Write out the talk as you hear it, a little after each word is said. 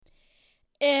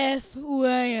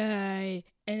FYI,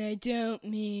 and I don't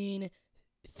mean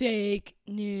fake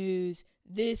news,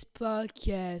 this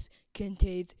podcast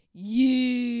contains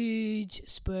huge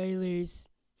spoilers.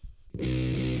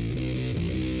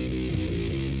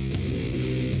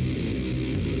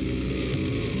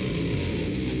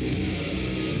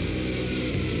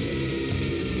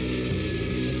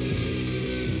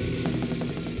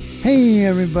 Hey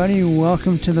everybody,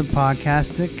 welcome to the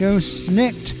podcast that goes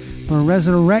snicked for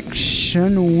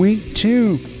Resurrection Week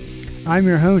 2. I'm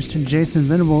your host, Jason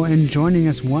Venable, and joining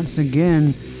us once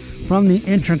again from the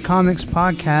Intercomics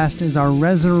podcast is our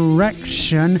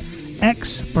Resurrection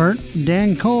expert,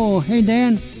 Dan Cole. Hey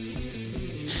Dan.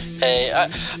 Hey, I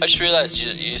just realized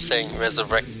you're saying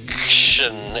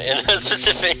resurrection in a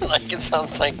specific, like it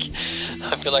sounds like,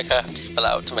 I feel like I have to spell it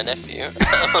out to my nephew.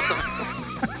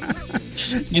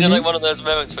 You know, like one of those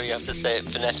moments where you have to say it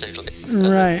phonetically.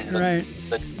 Right.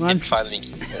 Well, finally.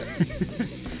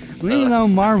 Well, even though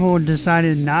Marvel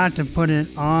decided not to put it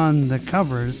on the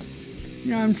covers,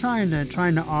 you know, I'm trying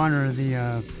to honor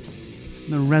the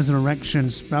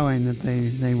resurrection spelling that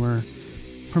they were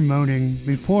promoting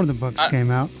before the books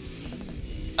came out.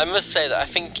 I must say that I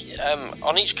think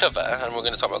on each cover, and we're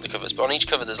going to talk about the covers, but on each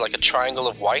cover there's like a triangle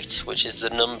of white, which is the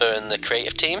number and the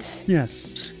creative team.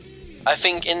 Yes. I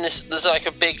think in this, there's like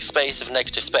a big space of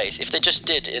negative space. If they just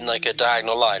did in like a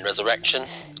diagonal line, resurrection,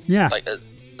 yeah, like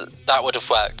that would have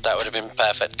worked. That would have been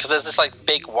perfect. Because there's this like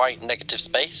big white negative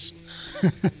space. Yeah.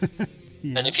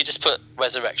 And if you just put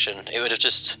resurrection, it would have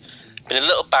just been a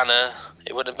little banner.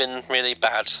 It would have been really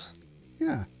bad.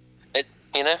 Yeah. It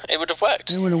would have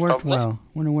worked. It would have worked probably. well.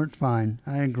 Would have worked fine.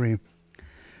 I agree.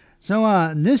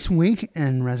 So this week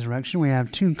in Resurrection, we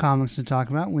have two comics to talk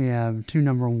about. We have two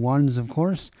number ones, of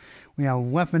course. We have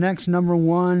Weapon X number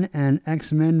 1 and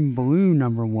X-Men Blue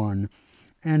number 1.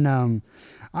 And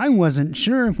I wasn't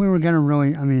sure if we were going to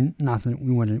really, I mean, not that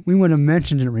we would have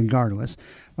mentioned it regardless.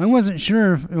 I wasn't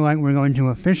sure if we're going to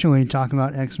officially talk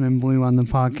about X-Men Blue on the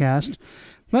podcast.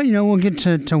 But, we'll get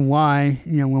to why,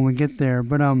 when we get there.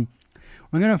 But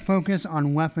we're going to focus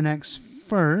on Weapon X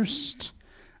first.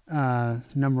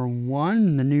 Number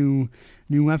 1, the new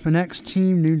Weapon X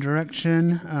team, new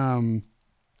direction.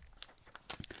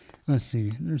 Let's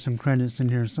see, there's some credits in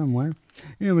here somewhere.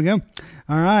 Here we go.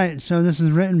 All right, so this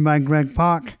is written by Greg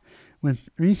Pak or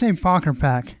you say Pak or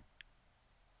Pack?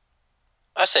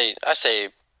 I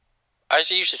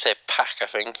usually say Pack, I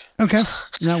think. Okay,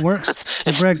 that works.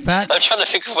 So Greg Pak. I'm trying to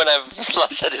think of when I've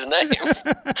last said his name.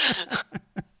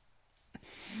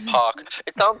 Park.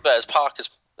 It sounds better as Park. It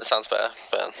sounds better.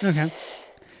 But... Okay.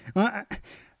 Well,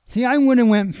 see, I would have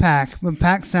went Pack, but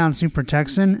Pack sounds super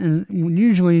Texan, and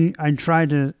usually I try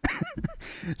to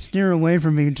steer away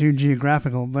from being too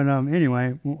geographical. But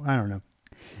anyway, I don't know.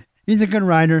 He's a good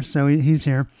writer, so he's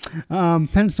here.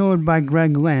 Penciled by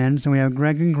Greg Land, so we have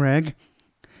Greg and Greg.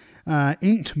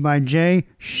 Inked by Jay.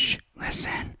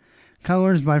 Listen.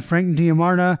 Colors by Frank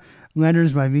Diamarta.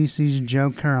 Letters by VC's Joe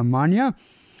Caramagna.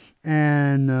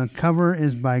 And the cover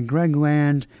is by Greg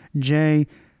Land, Jay.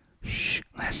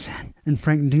 Listen, and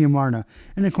Frank Diamarta.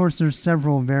 And of course, there's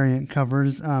several variant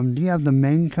covers. Do you have the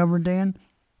main cover, Dan?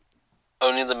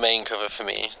 Only the main cover for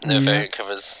me. No variant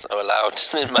covers are allowed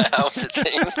in my house, it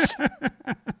seems.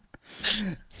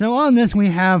 So on this, we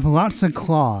have lots of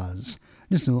claws.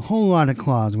 Just a whole lot of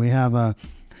claws. We have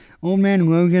Old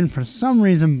Man Logan, for some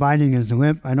reason, biting his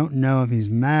lip. I don't know if he's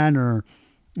mad or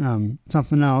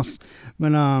something else.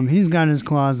 But he's got his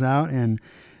claws out, and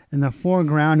in the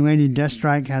foreground, Lady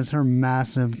Deathstrike has her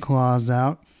massive claws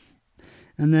out.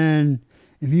 And then,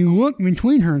 if you look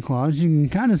between her claws, you can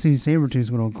kind of see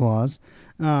Sabretooth's little claws.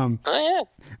 Oh, yeah.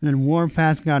 Then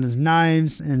Warpath's got his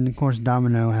knives, and of course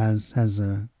Domino has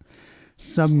a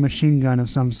submachine gun of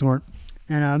some sort.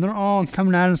 And they're all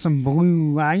coming out of some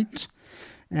blue light.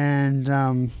 And,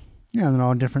 they're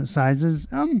all different sizes.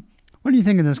 What do you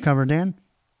think of this cover, Dan?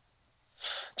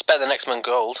 It's better than X-Men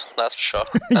Gold, that's for sure.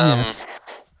 Yes.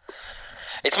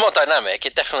 It's more dynamic.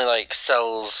 It definitely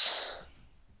sells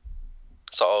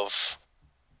sort of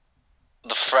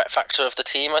the threat factor of the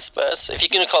team, I suppose. If you're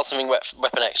going to call something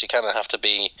Weapon X, you kind of have to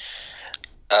be,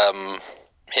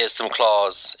 here's some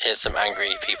claws, here's some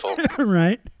angry people.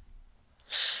 Right.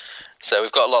 So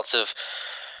we've got lots of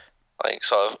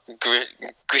sort of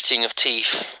gritting of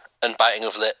teeth and biting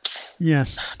of lips.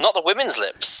 Yes. Not the women's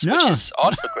lips, No. which is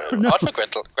odd for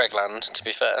Greg Land, to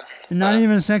be fair. Not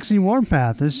even a sexy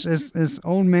Warpath. It's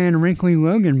old man wrinkly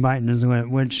Logan biting his lip,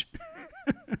 which,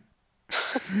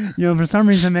 for some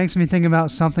reason makes me think about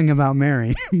Something About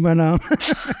Mary. But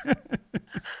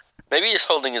maybe he's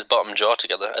holding his bottom jaw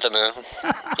together. I don't know.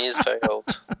 He is very old.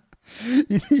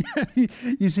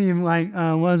 You see him like,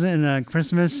 was it in a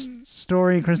Christmas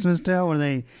story, Christmas Tale, where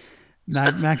they,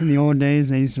 back in the old days,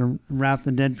 they used to wrap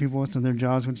the dead people so their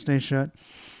jaws would stay shut.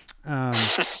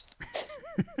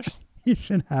 You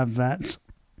should have that.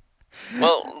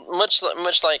 Well, much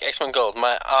like X-Men Gold,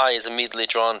 my eye is immediately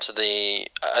drawn to the,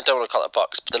 I don't want to call it a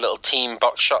box, but the little team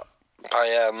box shot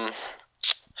by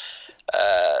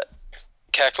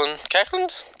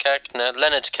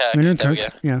Leonard Kirk. There we go.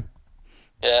 Yeah.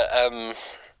 Yeah,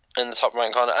 in the top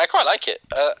right corner. I quite like it.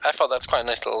 I thought that's quite a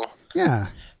nice little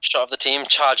shot of the team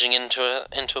charging into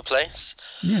a place.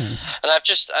 Yes. And I've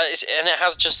just and it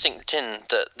has just synced in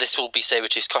that this will be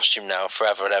Sabretooth's costume now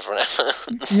forever and ever and ever.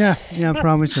 yeah,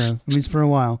 probably so. At least for a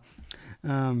while.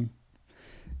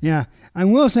 Yeah. I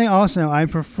will say also I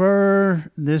prefer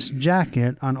this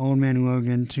jacket on Old Man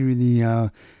Logan to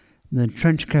the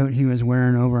trench coat he was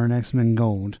wearing over on X-Men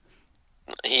Gold.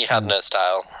 He had no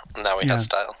style. Now he has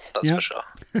style. That's for sure.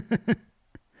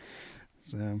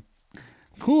 So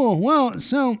cool. Well,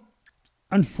 so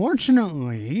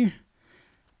unfortunately,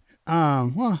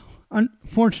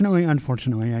 unfortunately,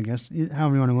 I guess,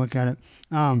 however you want to look at it,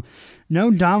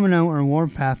 no Domino or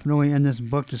Warpath really in this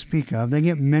book to speak of. They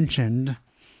get mentioned.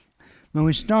 But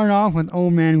we start off with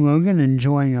Old Man Logan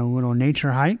enjoying a little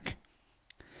nature hike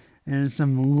and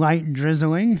some light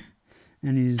drizzling,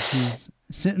 and he's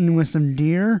sitting with some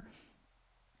deer,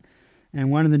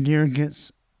 and one of the deer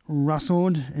gets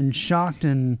rustled and shocked,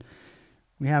 and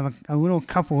we have a little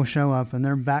couple show up, and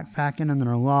they're backpacking and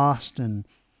they're lost, and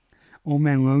Old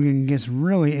Man Logan gets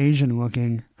really Asian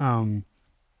looking. They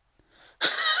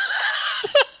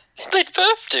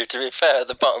both do, to be fair, at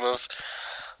the bottom of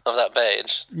that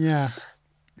page. Yeah,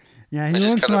 he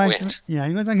looks like weird. Yeah,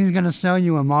 he looks like he's gonna sell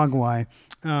you a Mogwai.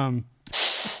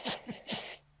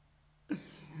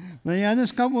 But yeah,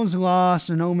 this couple's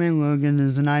lost, and Old Man Logan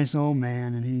is a nice old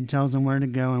man, and he tells them where to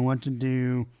go and what to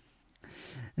do.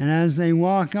 And as they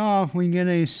walk off, we get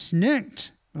a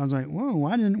snicked. I was like, whoa,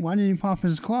 why didn't he pop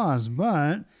his claws?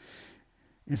 But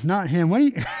it's not him.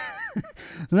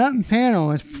 That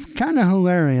panel is kind of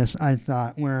hilarious, I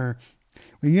thought, where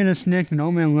we get a snick and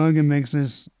Old Man Logan makes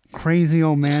this crazy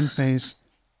old man face.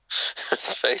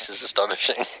 His face is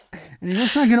astonishing. And he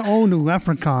looks like an old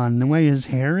leprechaun, the way his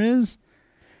hair is.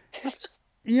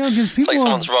 Because people... It's like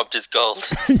someone's robbed his gold.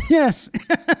 Yes,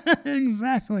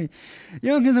 exactly.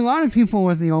 Because a lot of people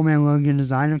with the Old Man Logan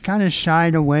design have kind of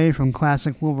shied away from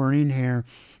classic Wolverine hair.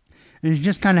 And he's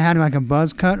just kind of had like a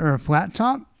buzz cut or a flat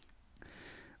top.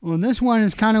 Well, this one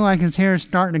is kind of like his hair is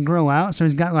starting to grow out, so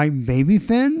he's got like baby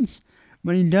fins.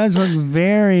 But he does look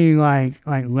very like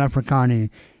leprechaun-y.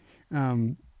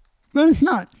 But it's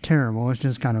not terrible. It's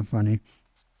just kind of funny.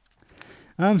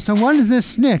 So what is this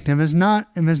snicked? If it's not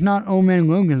Old Man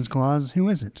Logan's claws, who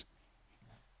is it?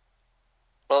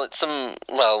 Well, it's lo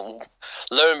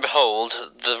and behold,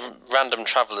 the random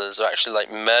travelers are actually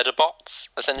like murder bots,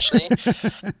 essentially,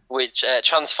 which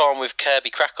transform with Kirby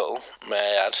Crackle, may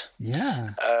I add. Yeah.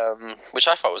 Which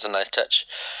I thought was a nice touch,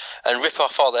 and rip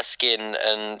off all their skin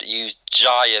and use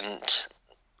giant,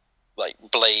 like,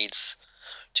 blades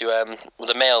to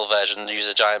the male version use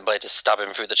a giant blade to stab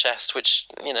him through the chest, which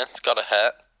it's gotta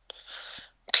hurt.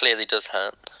 Clearly does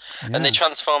hurt. Yeah. And they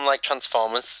transform like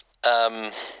Transformers.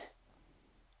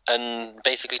 And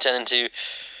basically turn into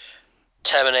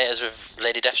Terminators with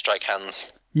Lady Deathstrike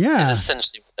hands. Yeah, is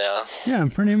essentially what they are. Yeah,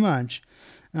 pretty much.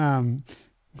 Of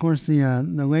course, the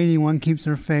lady one keeps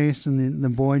her face, and the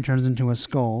boy turns into a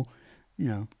skull.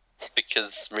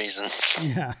 Because reasons.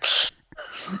 Yeah.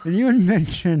 And you had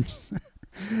mentioned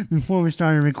before we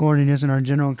started recording this in our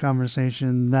general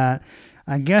conversation that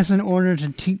I guess in order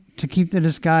to keep the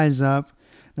disguise up.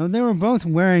 No, they were both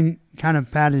wearing kind of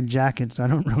padded jackets. I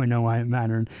don't really know why it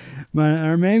mattered. But,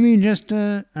 or maybe just,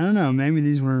 I don't know, maybe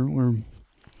these were,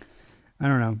 I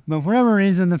don't know. But for whatever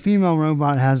reason, the female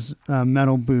robot has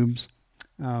metal boobs.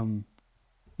 Not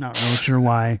really sure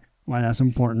why that's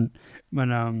important. But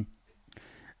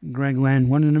Greg Land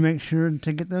wanted to make sure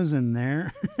to get those in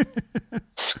there.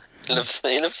 He loves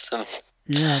them.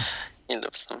 Yeah. He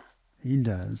loves them. He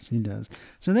does.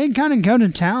 So they kind of go to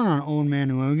town on Old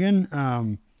Man Logan.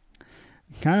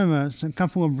 Kind of a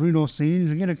couple of brutal scenes.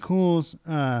 We get a cool scene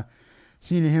of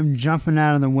him jumping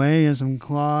out of the way of some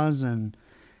claws, and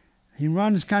he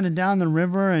runs kind of down the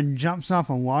river and jumps off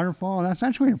a waterfall. That's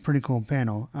actually a pretty cool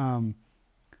panel.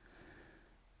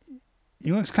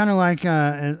 He looks kind of like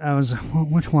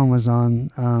which one was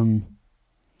on?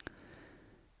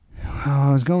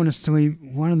 I was going to sleep.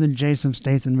 One of the Jason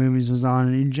Statham movies was on,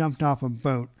 and he jumped off a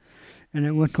boat. and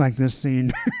it looked like this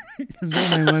scene. Because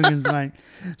Old-Man Logan's like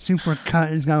super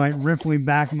cut. He's got like Ripley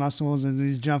back muscles as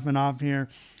he's jumping off here.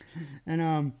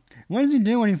 And what does he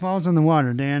do when he falls in the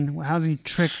water, Dan? How's he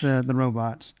trick the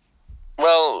robots?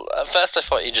 Well, at first I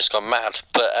thought he'd just gone mad,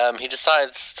 but he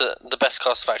decides that the best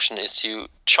course of action is to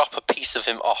chop a piece of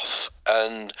him off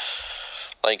and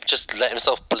like just let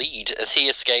himself bleed as he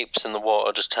escapes and the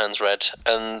water just turns red.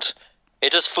 And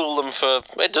it does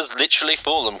literally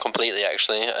fool them completely,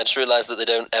 actually. I just realised that they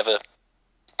don't ever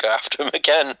go after him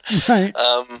again. Right.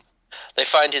 They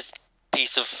find his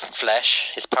piece of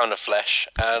flesh, his pound of flesh,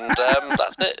 and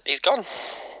that's it. He's gone.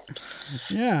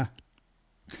 Yeah.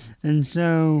 And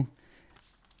so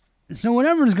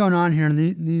whatever's going on here,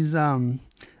 these are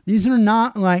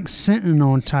not like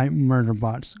Sentinel type murder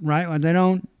bots, right? Like they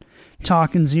don't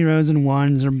talk in zeros and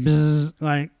ones or bzzz,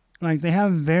 like they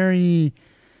have very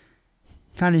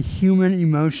kind of human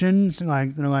emotions.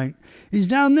 Like they're like, he's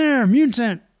down there,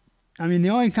 mutant. I mean, the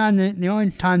only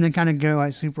time they kind of go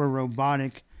like super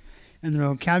robotic in their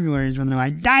vocabulary is when they're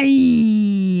like,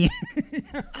 die.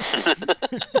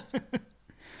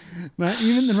 But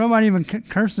even the robot even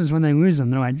curses when they lose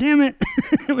them. They're like, damn it,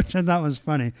 which I thought was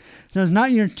funny. So it's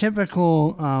not your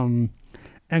typical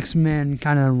X-Men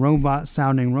kind of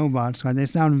robot-sounding robots. Like they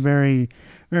sound very,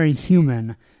 very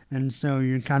human. And so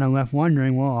you're kind of left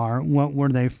wondering, well, what were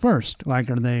they first? Like,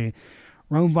 are they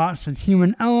robots with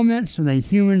human elements? Are they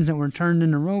humans that were turned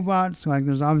into robots? Like,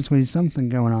 there's obviously something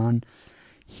going on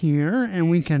here, and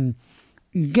we can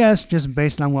guess just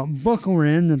based on what book we're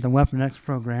in that the Weapon X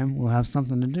program will have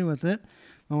something to do with it.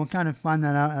 But we'll kind of find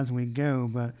that out as we go.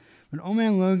 But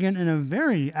Old-Man Logan, in a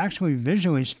very actually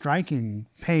visually striking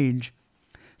page,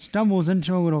 stumbles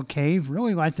into a little cave.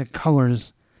 Really like the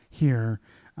colors here.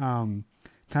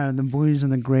 Kind of the blues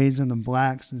and the grays and the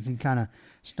blacks as he kind of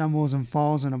stumbles and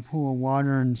falls in a pool of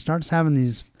water and starts having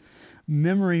these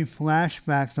memory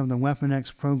flashbacks of the Weapon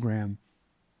X program.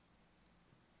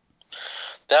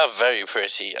 They are very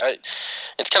pretty.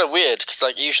 It's kind of weird because,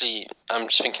 like, usually I'm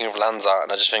just thinking of Lanzart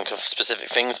and I just think of specific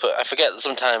things, but I forget that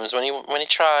sometimes when he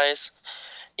tries,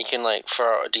 he can like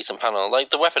throw out a decent panel. Like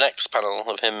the Weapon X panel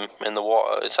of him in the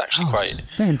water is actually quite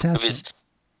fantastic. Of his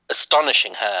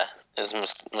astonishing hair, I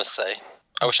must say.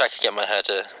 I wish I could get my hair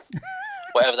to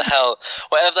whatever the hell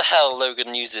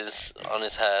Logan uses on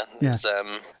his hair. Yeah. Is,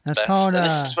 that's best. called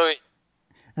that's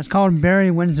called Barry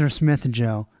Windsor Smith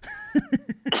gel.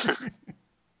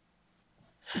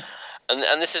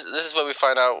 And this is where we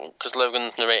find out, because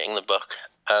Logan's narrating the book.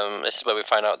 This is where we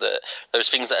find out that those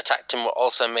things that attacked him were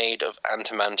also made of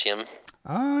antimantium.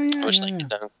 Oh yeah. Which like his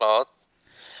own claws.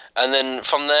 And then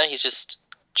from there, he's just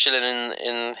chilling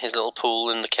in his little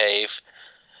pool in the cave,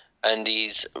 and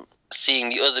he's seeing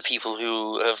the other people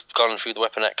who have gone through the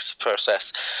Weapon X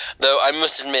process. Though I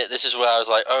must admit, this is where I was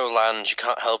like, "Oh, Land, you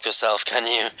can't help yourself, can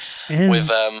you?"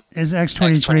 His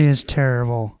X-23 is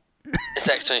terrible. His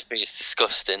X-23 is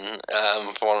disgusting,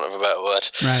 for want of a better word.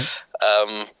 Right.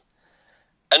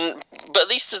 But at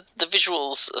least the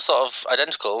visuals are sort of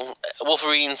identical.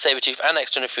 Wolverine, Sabretooth, and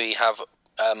X-23 have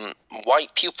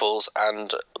white pupils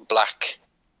and black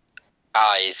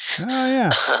eyes. Oh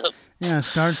yeah. Yeah, it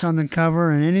starts on the cover,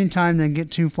 and anytime they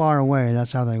get too far away,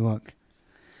 that's how they look.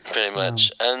 Pretty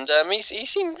much. And he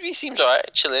seems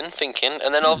alright, chilling, thinking,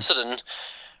 and then all of a sudden,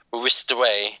 we're whisked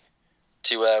away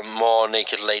to more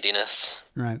naked ladiness.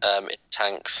 Right. In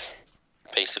tanks,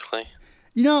 basically.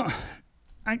 You know,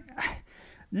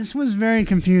 this was very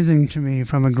confusing to me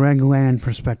from a Greg Land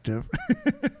perspective.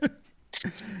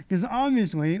 Because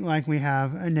obviously, like, we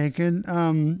have a naked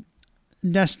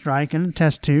Deathstrike in a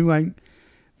test tube, like,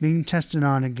 being tested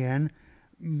on again.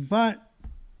 But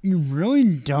you really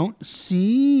don't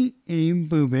see any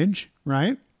boobage,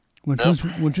 right? Which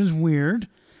is weird.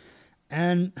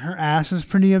 And her ass is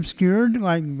pretty obscured,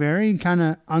 like very kind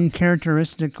of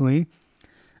uncharacteristically.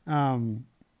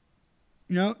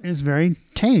 Is very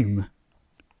tame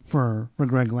for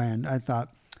Greg Land, I thought.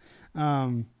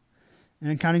 And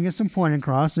it kind of gets some point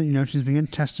across that, she's being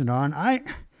tested on. I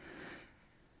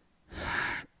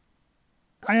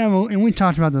have, and we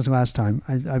talked about this last time,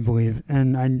 I believe,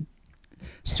 and I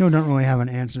still don't really have an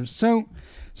answer.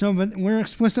 But we're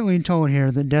explicitly told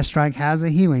here that Deathstrike has a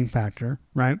healing factor,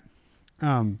 right?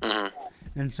 And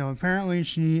so apparently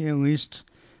she, at least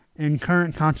in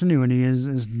current continuity,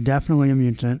 is definitely a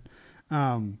mutant,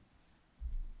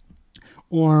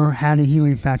 or had a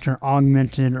healing factor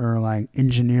augmented or like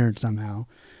engineered somehow,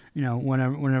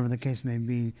 whatever the case may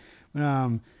be.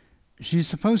 But she's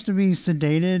supposed to be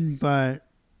sedated, but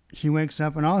she wakes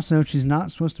up, and also she's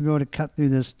not supposed to be able to cut through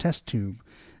this test tube.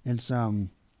 It's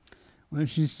what did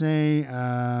she say?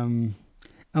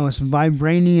 Oh, it's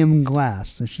vibranium glass,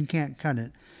 so she can't cut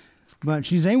it. But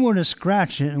she's able to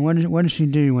scratch it, and what does she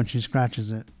do when she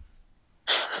scratches it?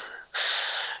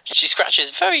 She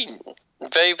scratches very,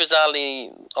 very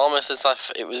bizarrely, almost as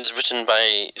if it was written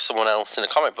by someone else in a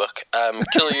comic book.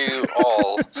 Kill you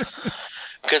all.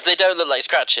 Because they don't look like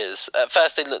scratches. At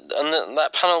first, they look on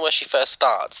that panel where she first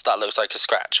starts. That looks like a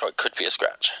scratch, or it could be a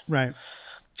scratch. Right.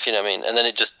 If you know what I mean. And then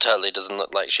it just totally doesn't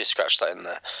look like she scratched that in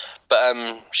there. But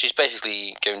she's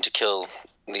basically going to kill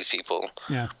these people.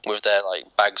 Yeah. With their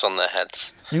bags on their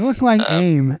heads. They look like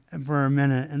AIM for a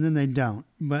minute, and then they don't.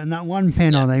 But in that one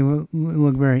panel, they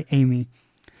look very AIM-y.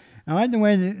 I like the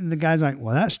way the guy's like,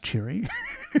 well, that's cheery.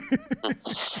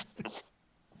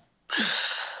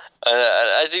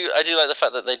 I do like the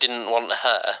fact that they didn't want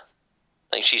her.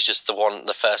 Like she's just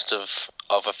the first of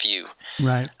a few.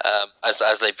 Right.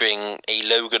 As they bring a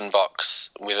Logan box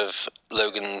with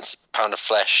Logan's pound of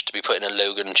flesh to be put in a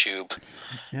Logan tube.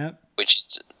 Yep. Which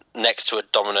is next to a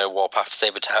Domino Warpath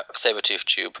Sabretooth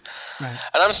tube. Right.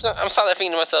 And I'm sat there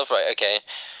thinking to myself, right, okay,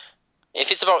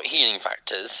 if it's about healing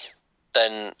factors,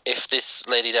 then if this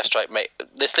Lady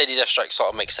Deathstrike sort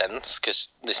of makes sense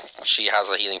because she has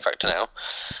a healing factor now.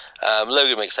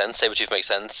 Logan makes sense. Sabretooth makes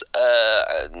sense.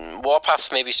 Warpath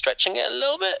maybe stretching it a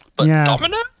little bit, but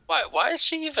Domino? Why is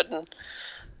she even?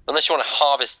 Unless you want to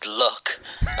harvest luck,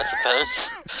 I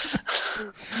suppose.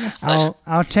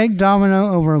 I'll take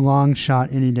Domino over Long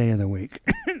Shot any day of the week.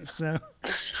 So,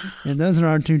 yeah, those are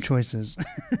our two choices.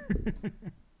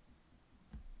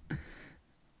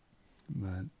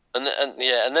 But. And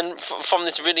then from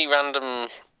this really random,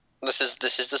 this is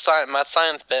the mad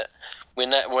science bit. We're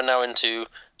now into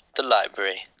the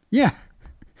library. Yeah,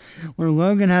 where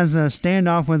Logan has a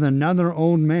standoff with another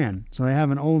old man. So they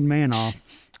have an old man off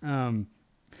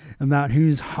about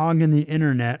who's hogging the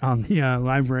internet on the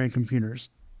library computers.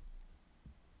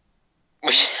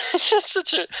 It's just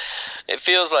it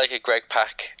feels like a Greg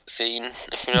Pak scene,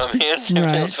 if you know what I mean. It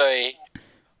feels very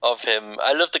of him.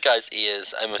 I love the guy's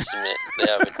ears, I must admit. They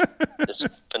are just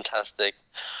fantastic.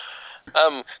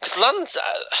 Because Lan's,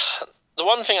 the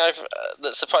one thing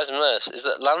that surprised me most is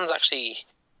that Lan's actually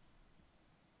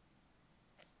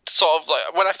sort of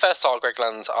like, when I first saw Greg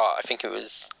Land's art, I think it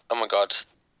was, oh my god,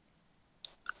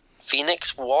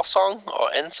 Phoenix War Song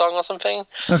or End Song or something.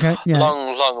 Okay, yeah.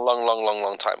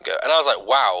 Long time ago. And I was like,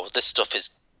 wow, this stuff is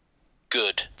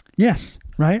good. Yes,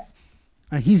 right?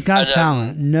 He's got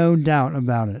talent, no doubt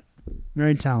about it.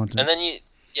 Very talented. And then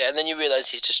you realize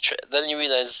he's just. Then you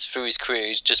realize through his career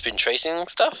he's just been tracing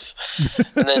stuff.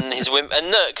 And then his women,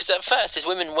 and no, because at first his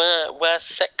women were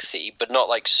sexy, but not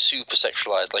like super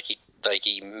sexualized, like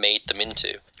he made them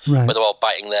into. Right. Where they're all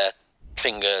biting their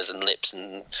fingers and lips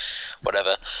and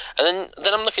whatever. And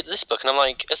then I'm looking at this book and I'm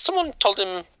like, has someone told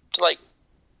him to like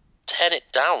turn it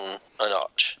down a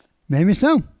notch? Maybe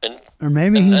so. Or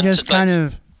maybe he just kind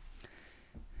of.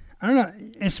 I don't know.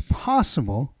 It's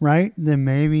possible, right? That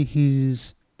maybe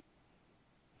he's.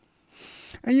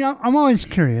 And, I'm always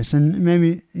curious, and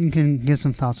maybe you can get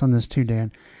some thoughts on this too,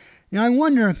 Dan. I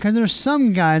wonder, because there's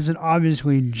some guys that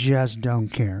obviously just don't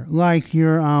care. Like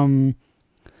your, and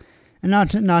not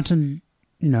to,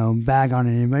 bag on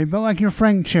anybody, but like your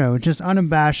Frank Cho, just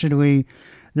unabashedly,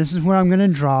 this is what I'm going to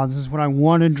draw, this is what I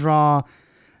want to draw.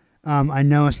 I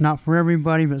know it's not for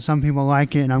everybody, but some people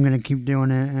like it, and I'm going to keep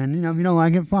doing it. And, if you don't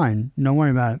like it, fine. Don't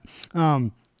worry about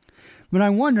it. But I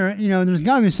wonder, there's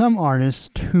got to be some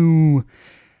artist who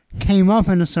came up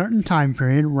in a certain time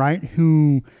period, right,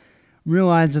 who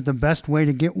realized that the best way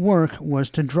to get work was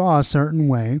to draw a certain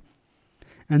way.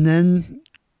 And then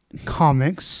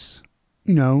comics,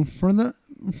 for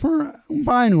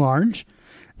by and large,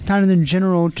 kind of the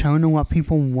general tone of what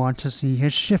people want to see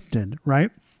has shifted,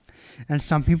 right? And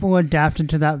some people adapted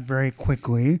to that very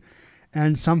quickly,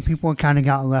 and some people kind of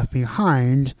got left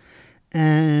behind.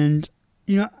 And,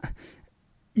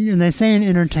 they say in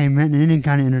entertainment, in any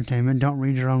kind of entertainment, don't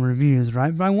read your own reviews,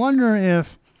 right? But I wonder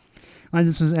if, like,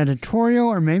 this was editorial,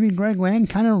 or maybe Greg Land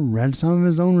kind of read some of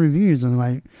his own reviews and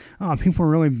like, oh, people are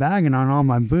really bagging on all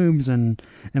my boobs and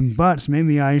butts.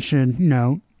 Maybe I should,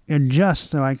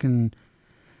 adjust so I can,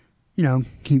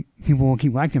 people will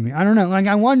keep liking me. I don't know. Like,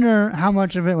 I wonder how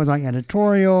much of it was like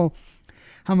editorial,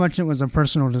 how much it was a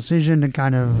personal decision to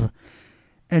kind of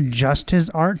adjust his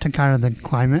art to kind of the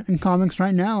climate in comics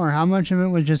right now, or how much of it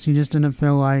was just he just didn't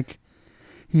feel like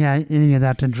he had any of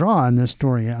that to draw in this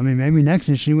story. I mean, maybe next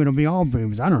issue it'll be all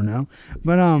boobs. I don't know,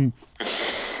 but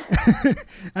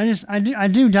I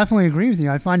do definitely agree with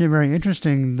you. I find it very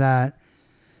interesting that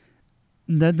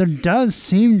there does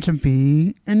seem to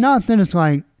be, and not that it's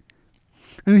like,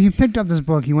 I mean, if you picked up this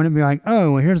book, you wouldn't be like,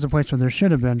 oh, well, here's the place where there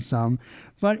should have been some.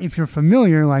 But if you're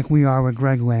familiar, like we are with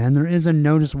Greg Land, there is a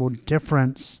noticeable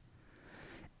difference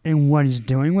in what he's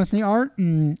doing with the art.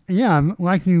 And yeah,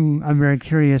 like you, I'm very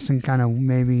curious and kind of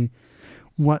maybe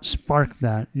what sparked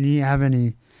that. Do you have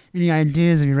any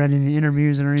ideas? Have you read any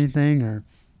interviews or anything? Or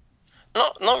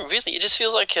not really. It just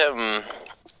feels like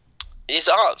his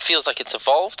art feels like it's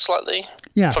evolved slightly.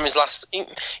 Yeah. From his last, he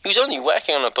was only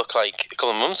working on a book like a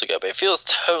couple of months ago, but it feels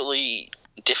totally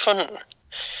different.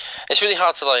 It's really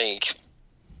hard to like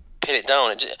pin it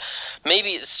down. Maybe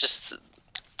it's just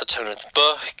the tone of the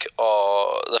book,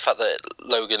 or the fact that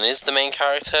Logan is the main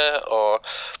character,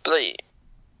 but like,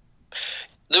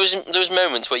 there was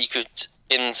moments where you could,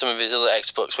 in some of his other X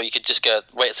books, where you could just go,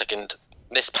 wait a second,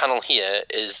 this panel here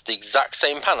is the exact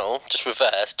same panel, just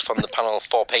reversed from the panel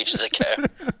 4 pages ago.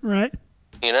 Right.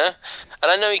 You know?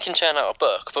 And I know he can churn out a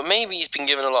book, but maybe he's been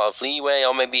given a lot of leeway,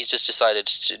 or maybe he's just decided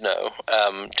to, do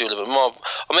a little bit more.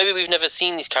 Or maybe we've never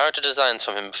seen these character designs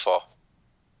from him before.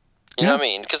 You know what I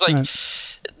mean? Because, like,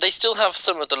 they still have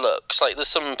some of the looks. Like,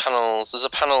 there's a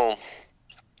panel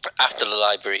after the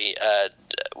library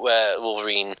where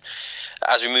Wolverine,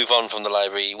 as we move on from the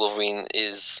library, Wolverine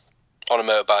is on a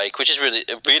motorbike, which is really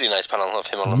a really nice panel of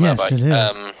him on a motorbike. It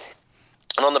is.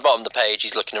 And on the bottom of the page,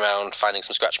 he's looking around, finding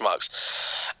some scratch marks.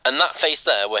 And that face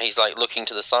there, where he's, like, looking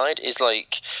to the side, is,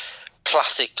 like,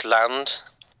 classic Land,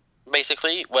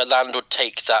 basically, where Land would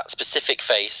take that specific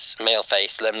face, male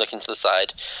face, let him look into the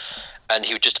side, and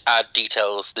he would just add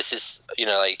details. This is,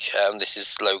 this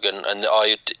is Logan, and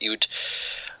you would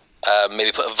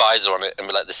maybe put a visor on it and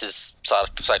be like, this is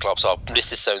Cyclops, or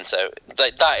this is so-and-so.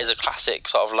 Like, that is a classic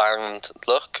sort of Land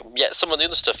look. Yet some of the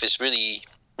other stuff is really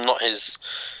not his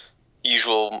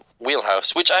usual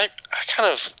wheelhouse, which I'm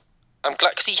glad,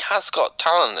 because he has got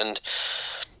talent, and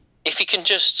if he can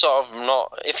just sort of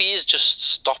if he is just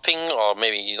stopping, or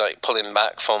maybe like pulling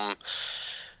back from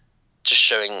just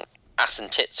showing ass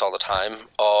and tits all the time,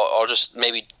 or just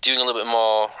maybe doing a little bit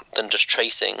more than just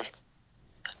tracing,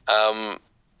 then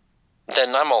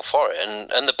I'm all for it,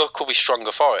 and the book will be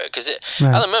stronger for it, because at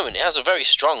the moment it has a very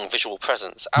strong visual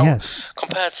presence.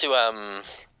 Compared to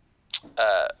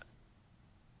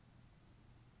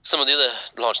some of the other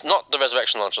launch, not the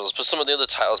Resurrection launches, but some of the other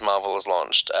titles Marvel has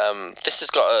launched. This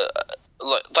has got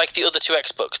like the other 2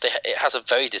 X books. It has a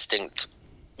very distinct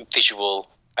visual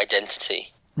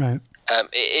identity. Right.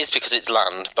 It is because it's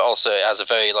Land, but also it has a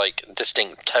very like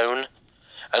distinct tone,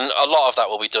 and a lot of that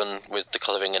will be done with the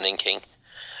colouring and inking.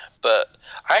 But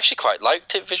I actually quite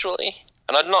liked it visually,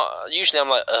 and usually I'm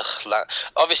like, ugh.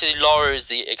 Obviously, Laura is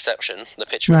the exception. The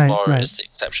picture of Laura is the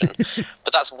exception.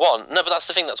 But that's one. No, but that's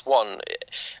the thing. That's one.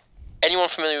 Anyone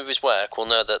familiar with his work will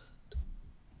know that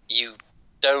you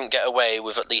don't get away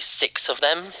with at least 6 of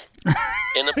them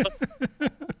in a book.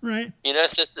 Right. You know,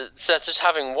 so just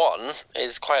having one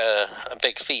is quite a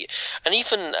big feat. And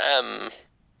even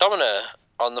Domino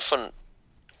on the front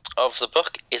of the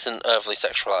book isn't overly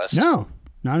sexualized. No,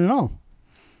 not at all.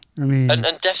 I mean, and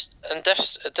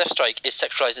Deathstrike is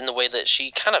sexualized in the way that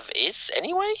she kind of is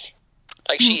anyway.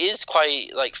 Like, she is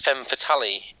quite like femme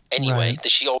fatale anyway.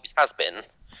 That she always has been.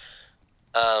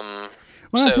 Well,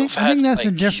 I think that's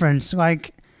the difference.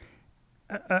 Like,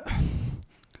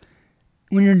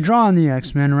 when you're drawing the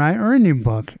X-Men, right, or any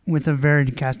book with a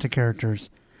varied cast of characters,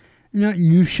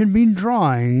 you should be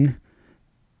drawing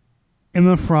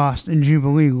Emma Frost and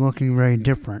Jubilee looking very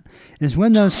different. It's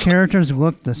when those characters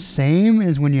look the same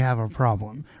is when you have a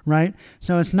problem, right?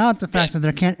 So it's not the fact that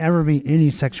there can't ever be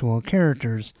any sexual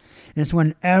characters. It's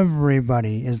when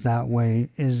everybody is that way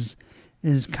is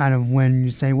kind of when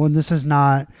you say, well, this is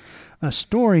not a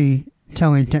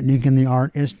storytelling technique in the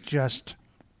art. It's just,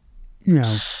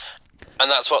 And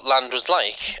that's what Land was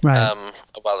like right.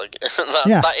 a while ago.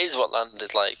 That is what Land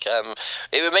is like.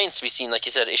 It remains to be seen. Like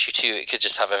you said, issue 2, it could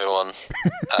just have everyone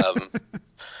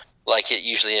like it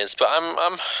usually is. But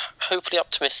I'm hopefully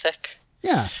optimistic.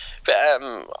 Yeah. But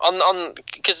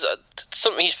because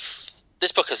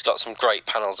this book has got some great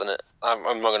panels in it.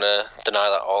 I'm not going to deny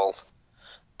that all.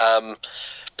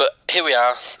 But here we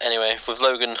are, anyway, with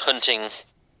Logan hunting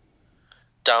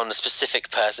down a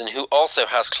specific person who also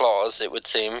has claws, it would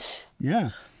seem.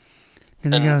 Yeah.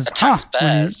 And he goes, attacks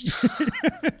bears.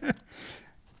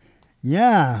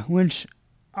 Yeah, which,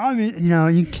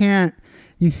 you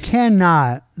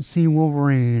cannot see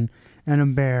Wolverine and a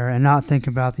bear and not think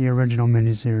about the original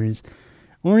miniseries.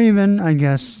 Or even, I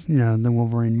guess, the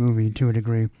Wolverine movie to a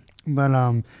degree.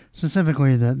 But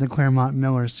specifically the Claremont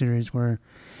Miller series, where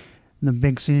the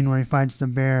big scene where he fights the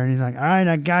bear and he's like, all right,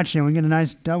 I got you. We get a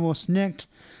nice double snicked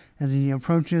as he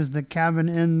approaches the cabin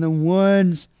in the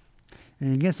woods.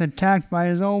 and he gets attacked by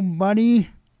his old buddy.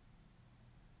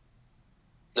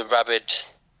 The rabid,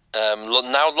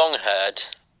 now long-haired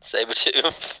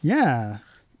Sabretooth. Yeah.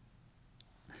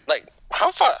 Like,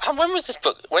 when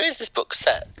is this book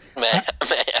set?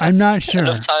 I'm not sure.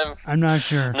 I'm not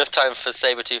sure. Enough time for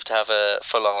Sabretooth to have a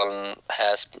full-on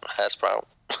hair sprout.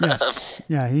 Yes.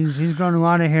 Yeah, he's grown a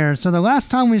lot of hair. So the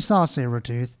last time we saw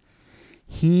Sabretooth,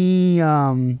 he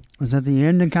was at the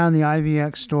end of kind of the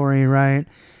IVX story, right?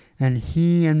 And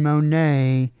he and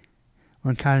Monet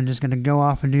were kind of just going to go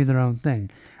off and do their own thing.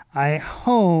 I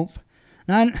hope,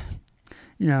 I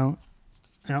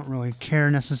don't really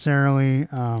care necessarily,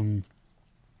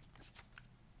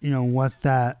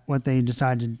 what they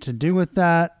decided to do with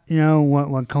that,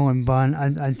 what Cullen Bunn.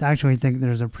 I actually think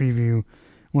there's a preview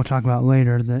we'll talk about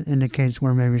later that indicates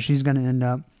where maybe she's going to end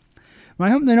up. But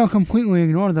I hope they don't completely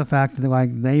ignore the fact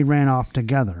that they ran off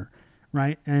together,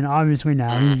 right? And obviously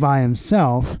now he's by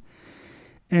himself.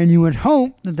 And you would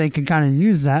hope that they could kind of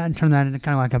use that and turn that into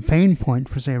kind of like a pain point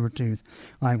for Sabretooth.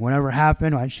 Like whatever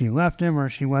happened, like she left him or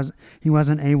he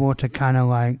wasn't able to kind of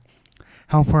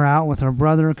help her out with her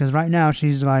brother. Because right now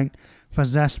she's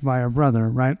possessed by her brother,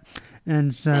 right?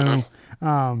 And so,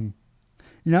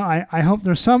 I hope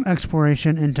there's some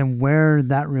exploration into where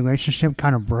that relationship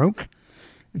kind of broke.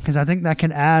 Because I think that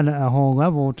could add a whole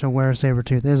level to where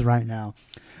Sabretooth is right now.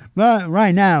 But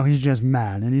right now, he's just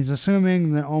mad. And he's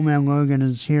assuming that Old Man Logan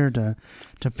is here to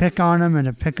pick on him and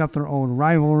to pick up their old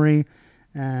rivalry.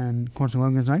 And, of course,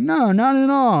 Logan's like, no, not at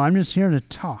all. I'm just here to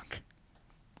talk.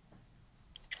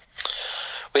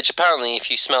 Which, apparently, if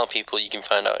you smell people, you can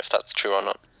find out if that's true or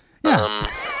not. Yeah.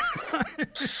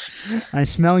 I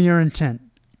smell your intent.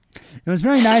 It was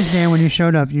very nice, Dan, when you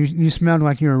showed up. You smelled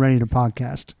like you were ready to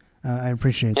podcast. I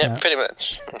appreciate that. Yeah, pretty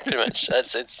much.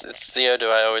 It's the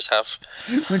odor I always have.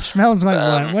 Which smells like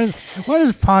what? What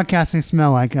does podcasting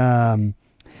smell like?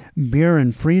 Beer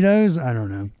and Fritos? I don't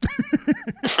know.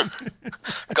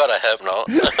 God, I hope not.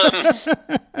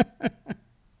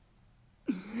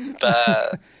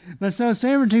 But so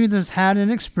Sabretooth has had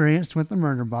an experience with the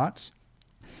murder bots,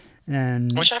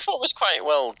 and which I thought was quite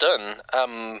well done.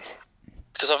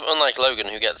 Because unlike Logan,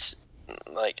 who gets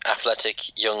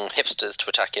athletic young hipsters to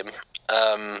attack him,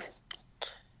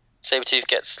 Sabretooth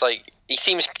gets he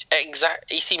seems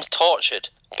tortured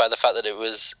by the fact that it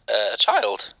was a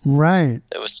child, right?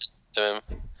 That was to him,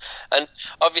 and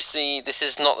obviously this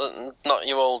is not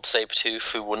your old Sabretooth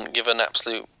who wouldn't give an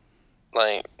absolute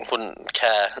wouldn't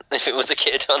care if it was a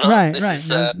kid or not. Right.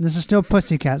 This is still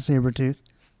Pussycat Sabretooth.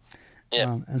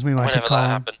 Yeah, as we like whenever to call that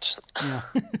him. happened. Yeah.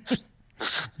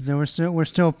 So we're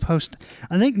still post.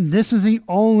 I think this is the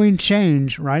only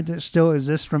change, right, that still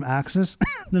exists from Axis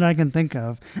that I can think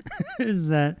of. Is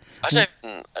that I don't.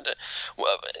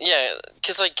 Well, yeah,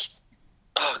 because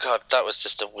oh god, that was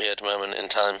just a weird moment in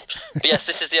time. But yes,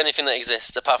 this is the only thing that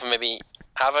exists, apart from maybe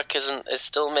Havoc is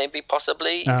still maybe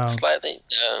possibly slightly.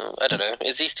 I don't know.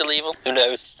 Is he still evil? Who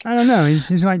knows? I don't know.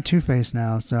 He's like Two-Face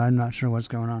now, so I'm not sure what's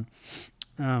going on.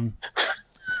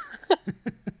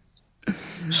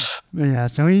 But yeah,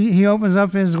 so he opens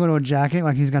up his little jacket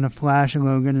like he's gonna flash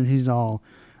Logan, and he's all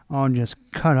just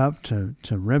cut up to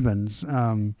ribbons,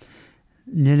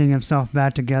 knitting himself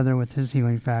back together with his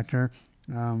healing factor.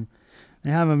 They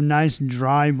have a nice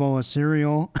dry bowl of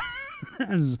cereal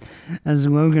as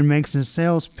Logan makes his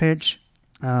sales pitch.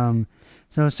 So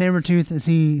Sabretooth, is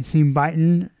he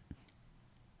biting?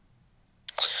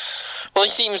 Well, he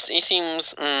seems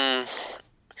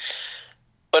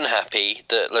unhappy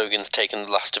that Logan's taken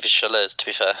the last of his chaleurs, to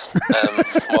be fair.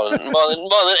 More than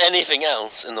anything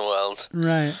else in the world.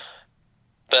 Right.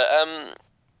 But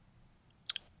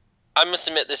I must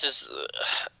admit, this is...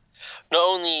 not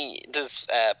only does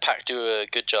Pac do a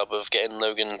good job of getting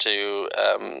Logan to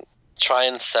try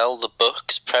and sell the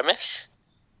book's premise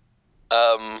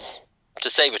to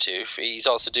Sabretooth, he's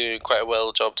also doing quite a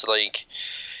well job to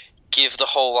give the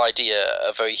whole idea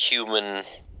a very human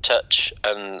touch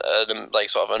and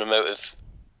sort of an emotive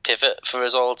pivot for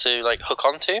us all to hook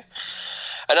onto.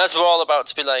 And as we're all about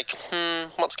to be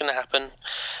what's going to happen?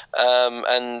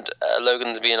 And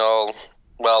Logan's being all,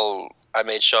 well, I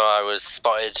made sure I was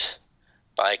spotted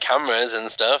by cameras and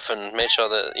stuff, and made sure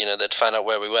that they'd find out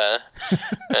where we were.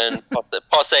 And poor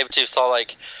Sabretooth's all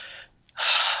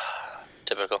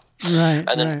typical. Right.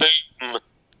 And then boom,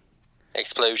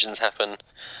 explosions happen.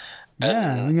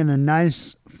 Yeah, we get a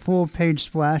nice full-page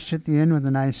splash at the end with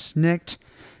a nice snikt.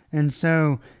 And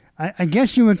so I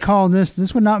guess you would call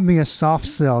this would not be a soft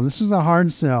sell. This is a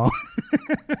hard sell.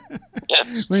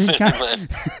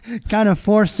 kind of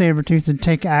force Sabretooth to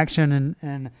take action.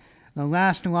 And the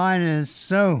last line is,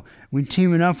 so, we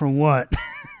teaming up or what?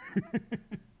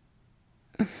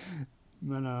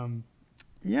 But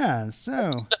yeah. So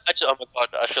oh my god,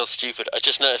 I feel stupid. I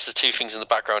just noticed the two things in the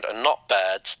background are not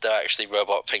birds; they're actually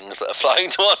robot things that are flying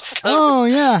towards them. oh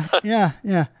yeah,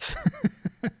 yeah.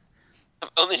 I've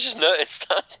only just noticed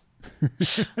that.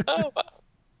 Oh, wow.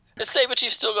 Has Sabretooth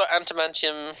still got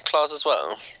adamantium claws as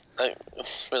well?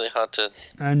 It's really hard to...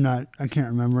 I can't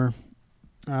remember.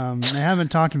 They haven't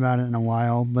talked about it in a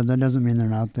while, but that doesn't mean they're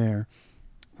not there.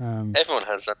 Everyone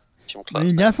has adamantium claws.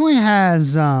 He definitely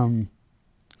has, I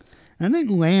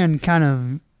think Land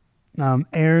kind of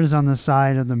airs on the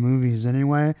side of the movies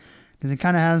anyway, because he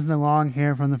kind of has the long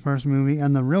hair from the first movie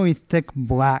and the really thick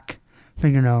black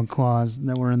fingernail claws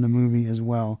that were in the movie as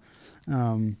well,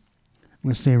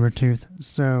 with Sabretooth.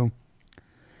 So,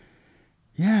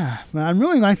 yeah, but I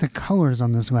really like the colors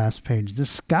on this last page. The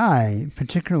sky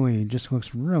particularly just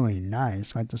looks really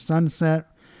nice. Like the sunset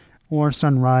or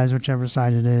sunrise, whichever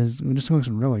side it is, it just looks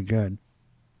really good.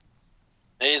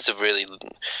 It's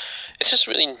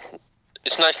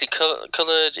nicely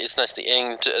coloured, it's nicely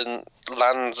inked, and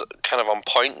Land's kind of on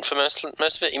point for most of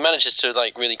it. He manages to,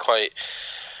 like, really quite...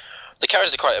 The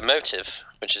characters are quite emotive,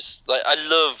 which is... Like, I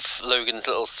love Logan's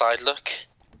little side look.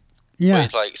 Yeah. Where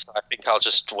he's like, so I think I'll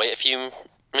just wait a few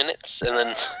minutes, and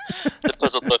then the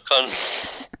puzzled look on.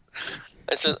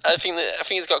 I think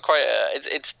it's got quite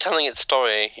it's telling its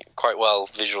story quite well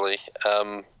visually.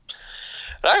 I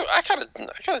kind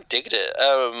of digged it.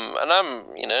 And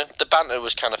the banter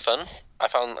was kind of fun. I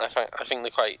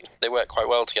think they work quite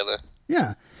well together.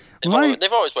 Yeah. They've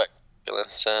always worked together.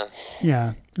 So.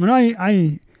 Yeah.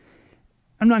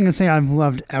 I'm not going to say I've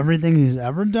loved everything he's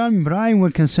ever done, but I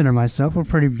would consider myself a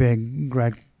pretty big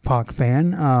Greg Pak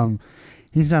fan.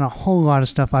 He's done a whole lot of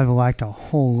stuff I've liked a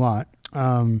whole lot.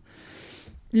 And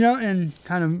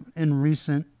kind of in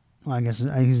recent, well, I guess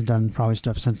he's done probably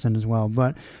stuff since then as well,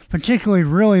 but particularly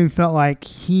really felt like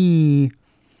he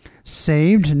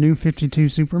saved New 52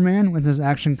 Superman with his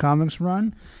Action Comics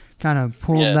run, kind of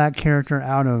pulled that character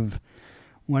out of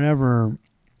whatever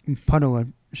puddle of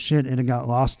shit it got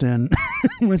lost in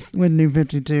with New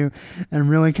 52, and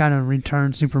really kind of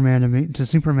returned Superman to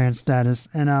Superman status.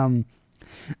 And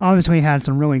obviously had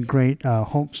some really great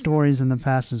Hulk stories in the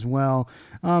past as well,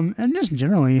 and just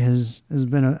generally has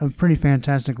been a pretty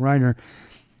fantastic writer.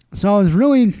 So I was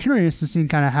really curious to see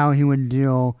kind of how he would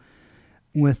deal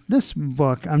with this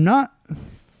book. I'm not,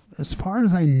 as far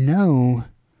as I know,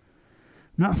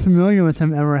 not familiar with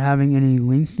him ever having any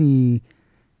lengthy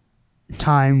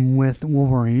time with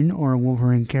Wolverine or a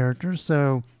Wolverine character,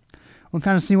 so we'll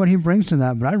kind of see what he brings to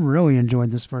that. But I really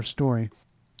enjoyed this first story.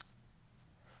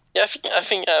 Yeah, I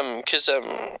think because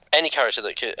any character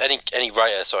any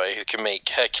writer, who can make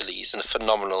Hercules a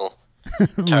phenomenal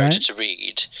character to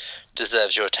read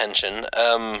deserves your attention.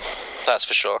 That's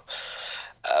for sure.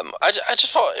 I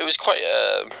just thought it was quite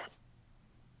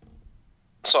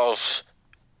sort of.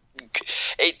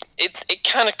 It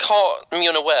kind of caught me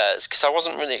unawares because I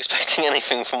wasn't really expecting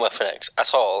anything from Weapon X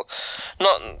at all.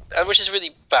 Which is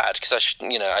really bad because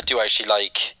I do actually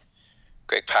like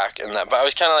Greg Pak and that, but I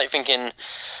was kind of like thinking,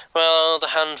 well, the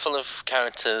handful of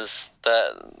characters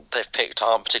that they've picked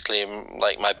aren't particularly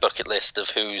like my bucket list of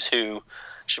who's who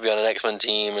should be on an X-Men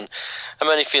team, and I'm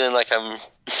only feeling like I'm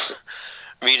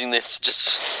reading this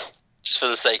just for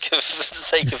the sake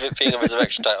of it being a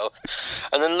Resurrection title.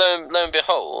 And then lo and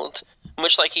behold,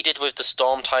 much like he did with the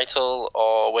Storm title,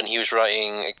 or when he was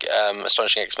writing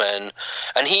Astonishing X-Men,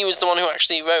 and he was the one who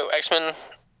actually wrote X-Men,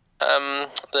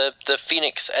 the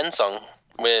Phoenix end song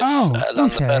with Land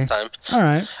the first time. All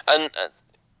right. And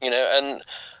and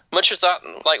much as that,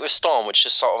 like with Storm, which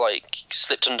just sort of like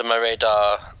slipped under my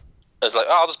radar. I was like,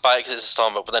 I'll just buy it because it's a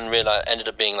Storm book, but then realized ended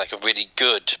up being like a really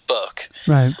good book.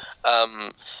 Right.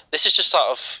 This is just sort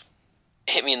of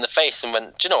hit me in the face and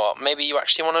went, do you know what? Maybe you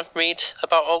actually want to read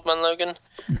about Old Man Logan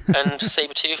and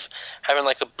Sabretooth having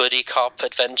like a buddy cop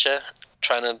adventure,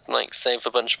 trying to like save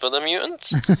a bunch of other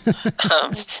mutants.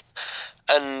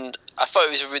 And I thought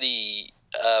it was a really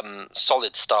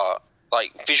solid start,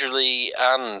 like visually,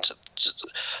 and just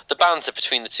the banter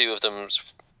between the two of them was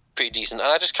pretty decent.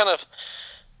 And I just kind of.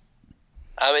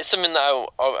 It's something that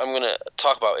I'm going to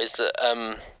talk about is that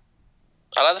I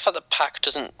like the fact that Pak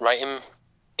doesn't write him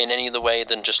in any other way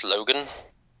than just Logan.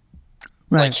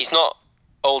 Right. Like, he's not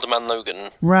Older Man Logan.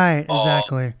 Right,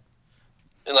 exactly.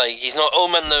 Like, he's not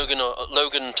Old Man Logan or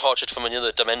Logan tortured from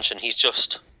another dimension. He's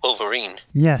just Wolverine.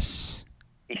 Yes.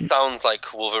 He sounds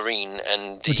like Wolverine,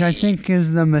 and which I think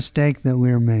is the mistake that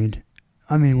Lemire made.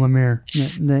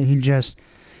 That he just...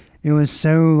 It was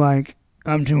so, like...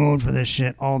 I'm too old for this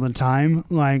shit all the time.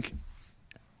 Like,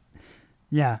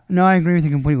 yeah. No, I agree with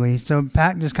you completely. So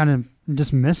Pak just kind of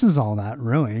dismisses all that,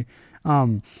 really.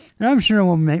 And I'm sure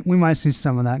we might see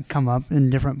some of that come up in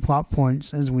different plot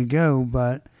points as we go,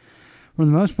 but for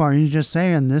the most part, he's just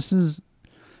saying this is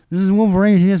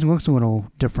Wolverine. He just looks a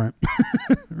little different,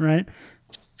 right?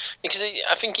 Because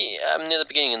I think near the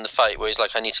beginning in the fight where he's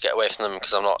like, I need to get away from them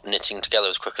because I'm not knitting together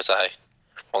as quick as I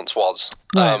once was.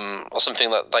 Right. Or something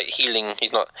like healing. He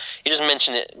doesn't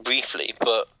mention it briefly,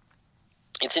 but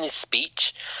it's in his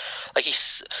speech. Like he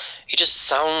just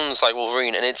sounds like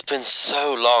Wolverine, and it's been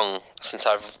so long since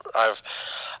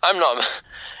I'm not.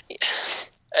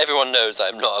 Everyone knows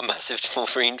I'm not a massive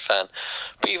Wolverine fan,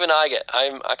 but even I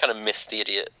kind of miss the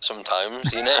idiot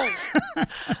sometimes, you know.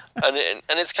 and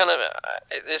it's kind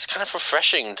of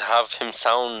refreshing to have him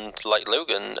sound like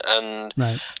Logan, and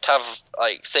Right. to have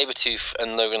like Sabretooth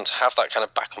and Logan to have that kind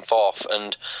of back and forth,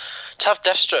 and to have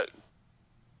Deathstroke.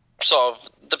 Sort of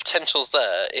the potential's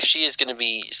there. If she is going to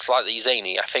be slightly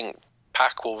zany, I think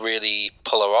Pac will really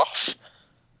pull her off.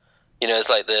 You know, as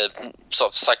like the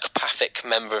sort of psychopathic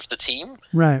member of the team.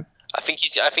 Right. I think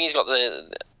he's got the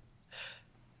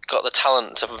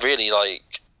talent to really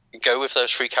like go with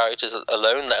those three characters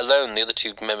alone, let alone the other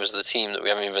two members of the team that we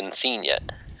haven't even seen yet.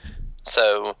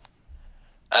 So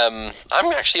I'm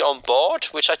actually on board,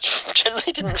 which I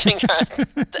generally didn't think I'd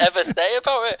ever say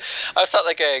about it. I was sat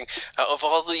there going, out of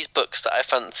all these books that I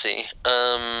fancy,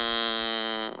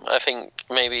 I think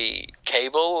maybe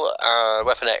Cable,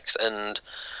 Weapon X, and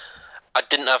I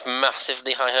didn't have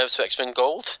massively high hopes for X-Men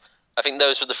Gold. I think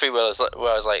those were the three where I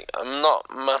was like, I'm not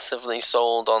massively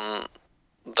sold on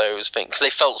those things, because they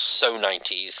felt so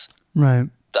 90s. Right.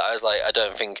 That I was like, I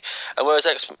don't think... And whereas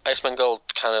X-Men Gold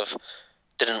kind of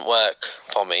didn't work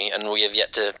for me, and we have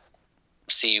yet to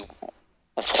see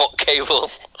what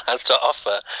Cable has to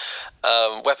offer,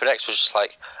 Weapon X was just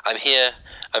like, I'm here,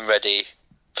 I'm ready.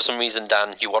 For some reason,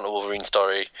 Dan, you want a Wolverine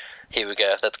story. Here we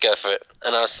go, let's go for it.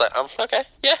 And I was like, okay,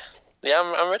 yeah,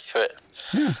 I'm ready for it.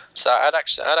 Yeah. So I'd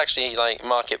actually like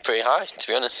mark it pretty high, to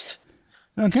be honest.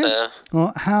 Okay. So,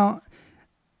 Well, how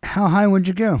high would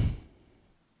you go?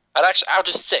 I'd actually, out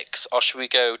of 6, or should we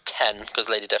go 10? Because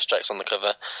Lady Deathstrike's on the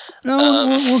cover. No,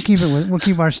 we'll keep it. We'll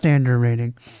keep our standard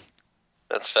rating.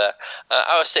 That's fair.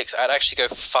 Out of 6, I'd actually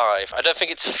go 5. I don't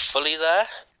think it's fully there.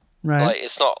 Right. Like,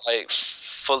 it's not like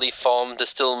fully formed. There's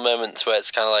still moments where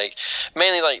it's kind of like,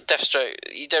 mainly like Deathstroke.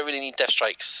 You don't really need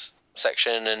Deathstrike's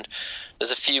section, and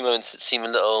there's a few moments that seem a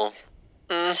little.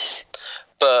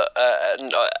 But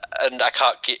and I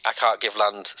can't give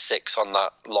Land 6 on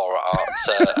that Laura art.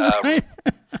 So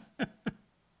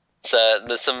so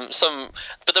there's some,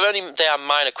 but they are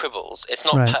minor quibbles. It's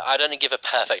not. Right. I'd only give a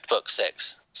perfect book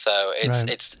 6. So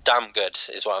it's damn good,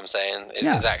 is what I'm saying.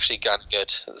 It's actually kind of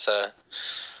good. So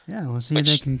yeah, we'll see if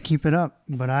they can keep it up.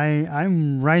 But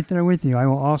I'm right there with you. I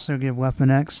will also give Weapon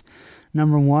X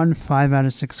number 1, 5 out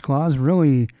of 6 claws.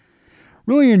 Really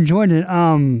enjoyed it.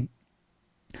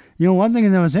 You know, one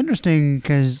thing that was interesting,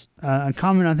 because a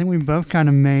comment I think we both kind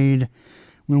of made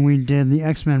when we did the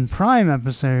X-Men Prime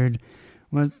episode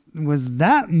was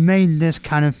that made this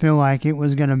kind of feel like it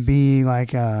was going to be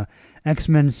like a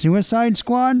X-Men Suicide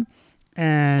Squad.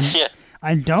 And yeah.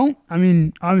 I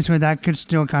mean, obviously that could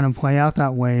still kind of play out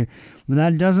that way, but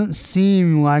that doesn't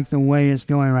seem like the way it's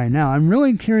going right now. I'm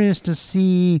really curious to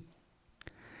see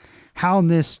how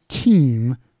this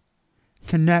team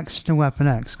connects to Weapon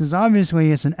X, because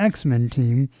obviously it's an X-Men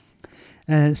team,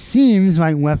 and it seems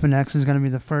like Weapon X is going to be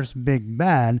the first big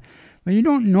bad, but you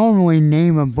don't normally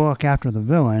name a book after the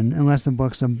villain unless the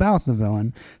book's about the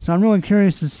villain. So I'm really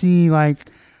curious to see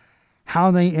like how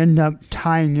they end up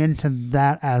tying into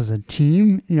that as a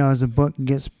team, you know, as the book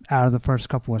gets out of the first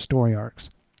couple of story arcs.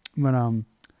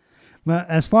 But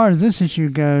as far as this issue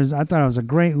goes, I thought it was a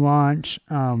great launch.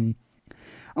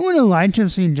 I would have liked to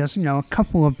have seen just, you know, a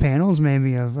couple of panels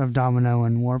maybe of Domino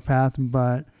and Warpath,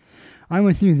 but I'm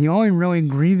with you. The only really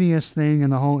grievous thing in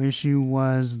the whole issue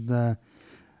was the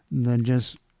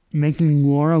just making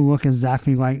Laura look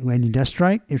exactly like Lady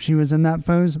Deathstrike if she was in that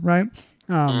pose, right?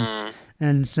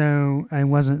 And so I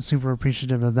wasn't super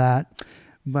appreciative of that.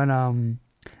 But, and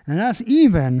that's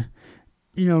even,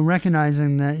 you know,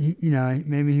 recognizing that, you know,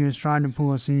 maybe he was trying to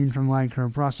pull a scene from like her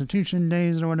prostitution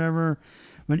days or whatever.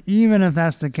 But even if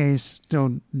that's the case,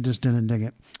 still just didn't dig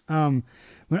it.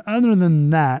 But other than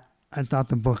that, I thought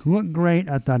the book looked great.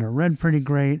 I thought it read pretty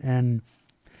great. And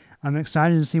I'm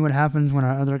excited to see what happens when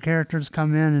our other characters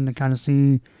come in and to kind of see,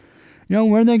 you know,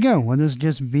 where they go. Will this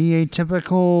just be a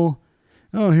typical,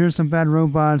 oh, here's some bad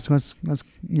robots, let's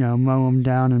you know, mow them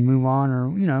down and move on,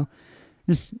 or, you know,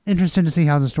 just interested to see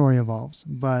how the story evolves.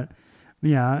 But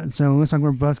yeah, so it looks like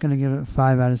we're both going to give it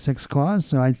 5 out of 6 claws.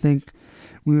 So I think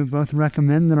we would both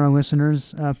recommend that our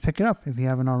listeners pick it up if you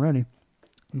haven't already.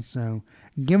 So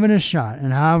give it a shot,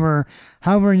 and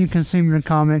however you consume your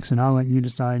comics, and I'll let you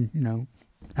decide,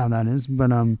 how that is.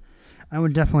 But I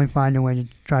would definitely find a way to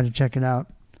try to check it out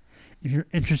if you're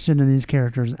interested in these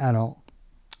characters at all.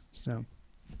 So,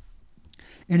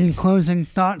 any closing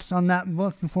thoughts on that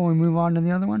book before we move on to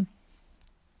the other one?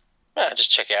 Yeah,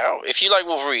 just check it out. If you like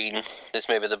Wolverine, this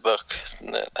may be the book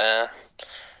that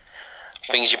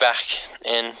brings you back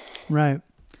in. Right.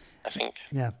 I think.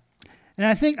 Yeah. And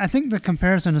I think the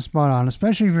comparison is spot on,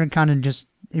 especially if you're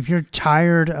if you're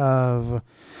tired of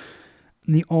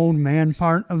the old man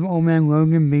part of Old Man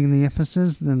Logan being the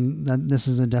emphasis, then this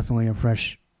is definitely a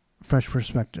fresh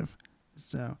perspective.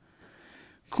 So,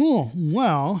 cool.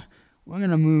 Well, we're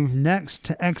going to move next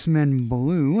to X-Men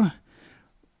Blue,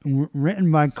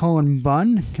 written by Cullen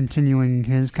Bunn, continuing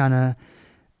his kind of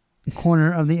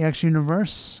corner of the X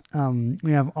universe.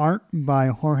 We have art by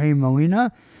Jorge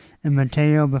Molina and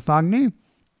Matteo Bafagni,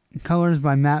 colors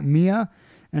by Matt Mia,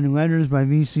 and letters by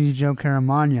VC's Joe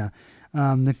Caramagna.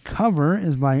 The cover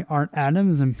is by Art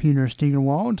Adams and Peter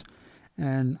Steigerwald,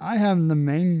 and I have the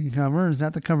main cover. Is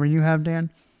that the cover you have,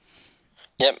 Dan?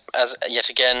 Yep, as yet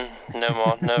again,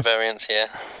 no variants here.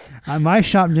 My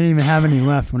shop didn't even have any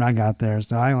left when I got there,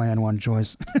 so I only had one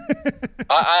choice.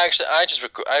 I just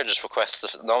request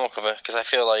the normal cover because I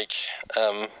feel like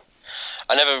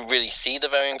I never really see the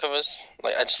variant covers.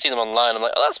 Like I just see them online. I'm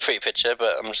like, oh, that's a pretty picture,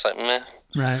 but I'm just like, meh.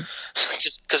 Right.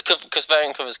 Because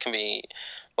variant covers can be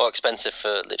more expensive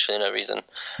for literally no reason.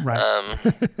 Right.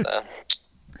 So.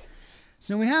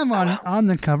 So we have on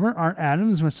the cover Art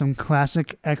Adams with some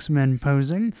classic X-Men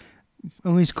posing,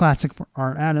 at least classic for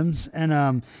Art Adams.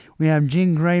 And we have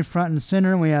Jean Grey front and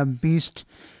center. We have Beast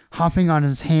hopping on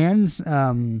his hands,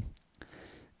 and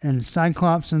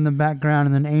Cyclops in the background,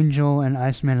 and then Angel and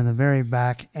Iceman in the very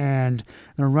back. And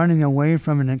they're running away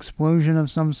from an explosion of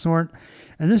some sort.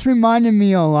 And this reminded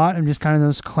me a lot of just kind of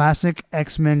those classic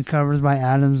X-Men covers by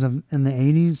Adams in the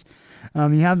 80s.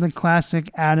 You have the classic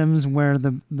Adams where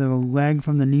the leg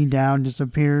from the knee down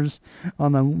disappears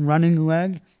on the running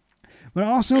leg. But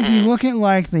also if you look at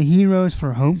like the Heroes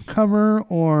for Hope cover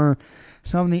or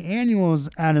some of the annuals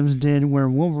Adams did where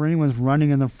Wolverine was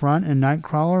running in the front and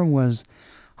Nightcrawler was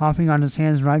hopping on his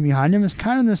hands right behind him, it's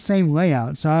kind of the same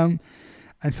layout. So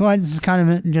I feel like this is kind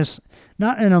of just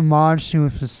not an homage to a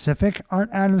specific Art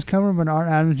Adams cover, but Art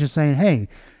Adams just saying, hey,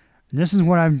 this is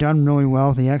what I've done really well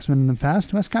with the X-Men in the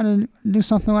past. Let's kind of do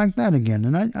something like that again.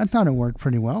 And I thought it worked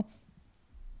pretty well.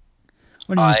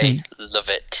 What do you think? I love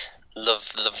it.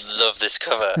 Love this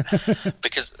cover.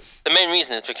 Because the main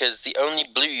reason is because the only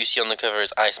blue you see on the cover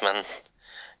is Iceman.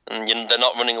 And they're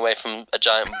not running away from a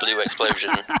giant blue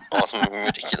explosion or something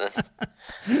ridiculous.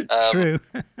 True.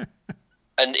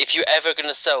 And if you're ever going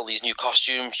to sell these new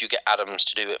costumes, you get Adams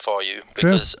to do it for you.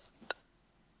 Because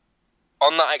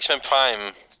on that X-Men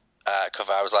Prime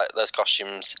cover, I was like, those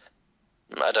costumes,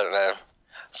 I don't know.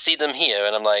 See them here,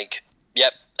 and I'm like,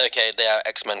 yep, okay, they are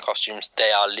X-Men costumes.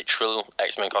 They are literal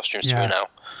X-Men costumes to me now.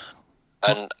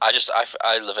 And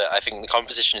I love it. I think the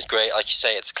composition is great. Like you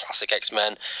say, it's classic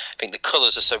X-Men. I think the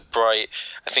colours are so bright.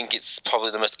 I think it's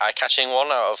probably the most eye-catching one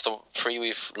out of the three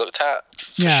we've looked at,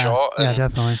 for sure. Yeah,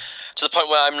 definitely. To the point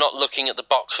where I'm not looking at the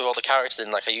box with all the characters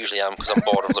in like I usually am because I'm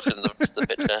bored of looking at the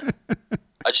picture.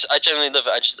 I genuinely love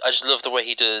it. I just love the way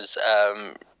he does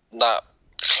that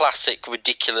classic,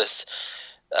 ridiculous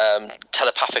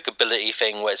telepathic ability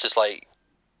thing where it's just like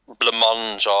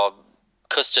blancmange or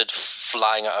custard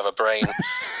flying out of a brain.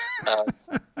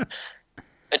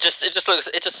 It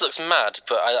just looks mad,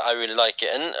 but I really like it.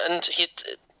 And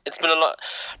it's been a lot.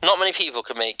 Not many people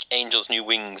can make Angel's new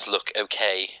wings look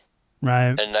okay.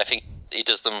 Right. And I think he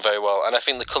does them very well. And I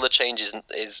think the color change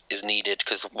is needed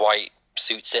because white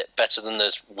suits it better than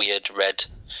those weird red,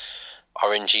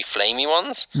 orangey, flamey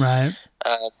ones. Right.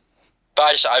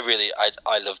 But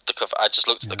I loved the cover. I just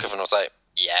looked at the cover and I was like,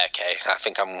 yeah, okay. I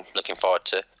think I'm looking forward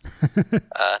to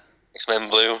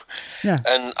X-Men Blue. Yeah.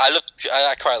 And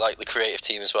I quite like the creative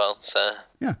team as well. So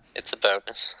yeah, it's a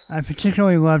bonus. I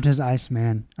particularly loved his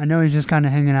Iceman. I know he's just kind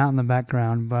of hanging out in the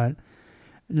background, but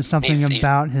there's something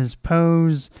about his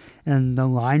pose and the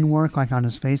line work, like on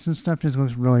his face and stuff, just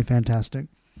looks really fantastic.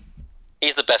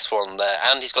 He's the best one there,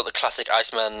 and he's got the classic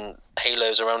Iceman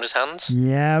halos around his hands.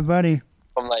 Yeah, buddy.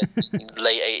 From like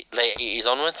late 80s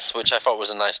onwards, which I thought was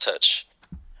a nice touch.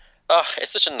 Oh,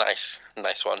 it's such a nice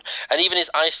one. And even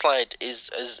his ice slide is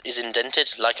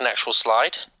indented like an actual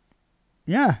slide.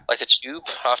 Yeah. Like a tube,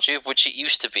 half tube, which it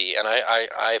used to be, and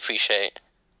I appreciate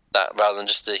that rather than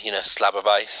just a slab of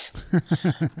ice.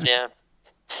 Yeah.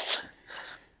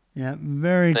 Yeah,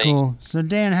 very cool. So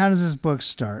Dan, how does this book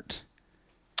start?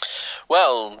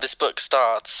 Well, this book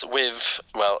starts with,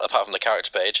 well, apart from the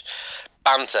character page,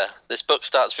 banter. This book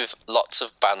starts with lots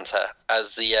of banter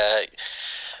as the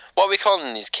what are we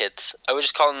calling these kids? Are we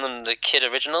just calling them the kid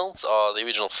originals or the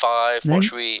original 5? What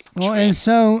should we? And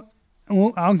so,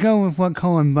 I'll go with what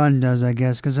Cullen Bunn does, I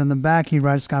guess, because in the back he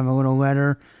writes kind of a little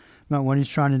letter about what he's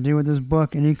trying to do with this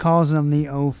book, and he calls them the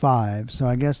 05. So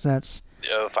I guess that's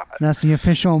the 05. That's the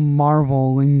official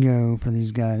Marvel lingo for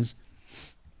these guys.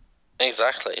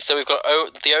 Exactly. So we've got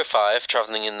the 05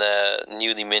 travelling in their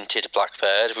newly minted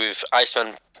Blackbird with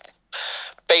Iceman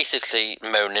basically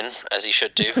moaning, as he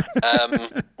should do,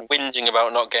 whinging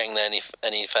about not getting there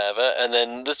any further, and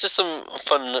then there's just some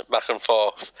fun back and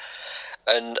forth.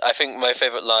 And I think my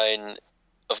favourite line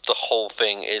of the whole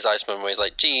thing is Iceman where he's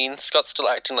like, Gene, Scott's still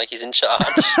acting like he's in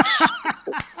charge.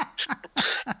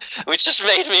 Which just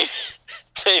made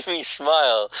me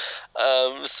smile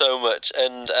so much.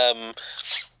 And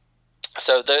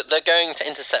so they're going to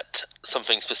intercept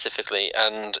something specifically,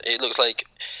 and it looks like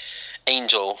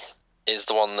Angel is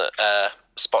the one that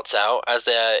spots out as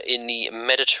they're in the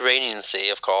Mediterranean Sea,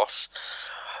 of course,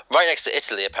 right next to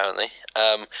Italy, apparently,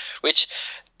 which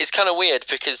is kind of weird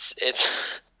because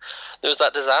there was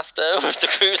that disaster with the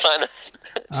cruise liner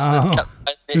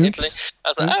in Italy. I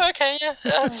was like, oh, okay,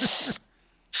 yeah.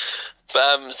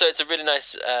 So it's a really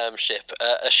nice ship,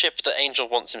 a ship that Angel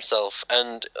wants himself,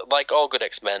 and like all good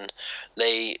X-Men,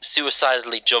 they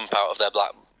suicidally jump out of their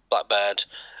Blackbird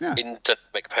in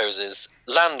dynamic poses,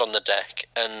 land on the deck,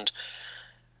 and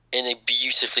in a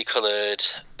beautifully coloured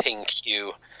pink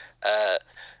hue,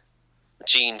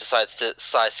 Jean decides to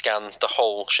side scan the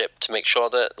whole ship to make sure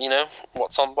that,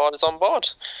 what's on board is on board.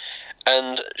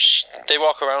 And they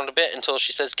walk around a bit until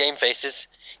she says, game faces,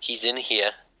 he's in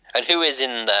here. And who is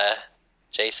in there,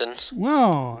 Jason?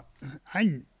 Well,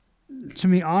 to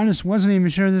be honest, wasn't even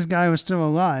sure this guy was still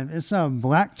alive. It's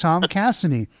Black Tom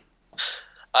Cassidy.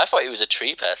 I thought he was a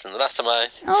tree person. The last time I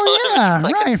saw him,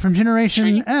 right, from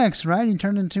Generation X, right? He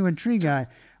turned into a tree guy.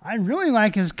 I really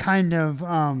like his kind of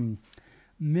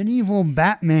medieval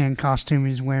Batman costume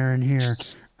he's wearing here.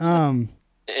 It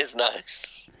is nice.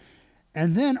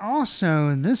 And then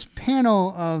also this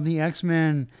panel of the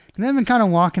X-Men, they've been kind of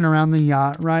walking around the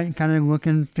yacht, right? Kind of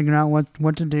looking, figuring out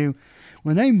what to do.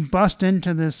 When they bust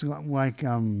into this, I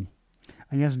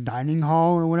guess, dining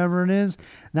hall or whatever it is,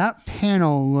 that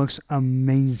panel looks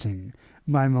amazing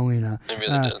by Molina. It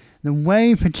really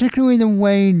does. Particularly the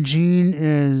way Jean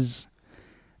is,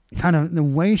 kind of the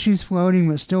way she's floating,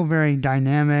 but still very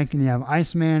dynamic. And you have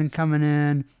Iceman coming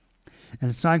in,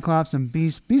 and Cyclops and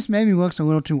Beast. Beast maybe looks a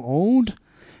little too old,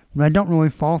 but I don't really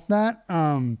fault that.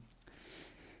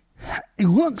 It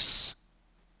looks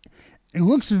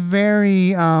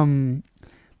very,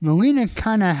 Molina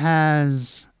kind of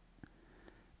has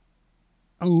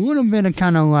a little bit of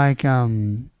kind of like anime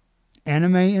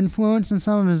influence in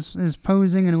some of his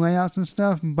posing and layouts and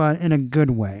stuff, but in a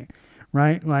good way,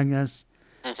 right? Like that's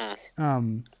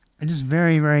just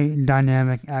very, very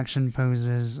dynamic action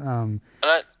poses. And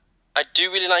I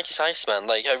do really like his Iceman.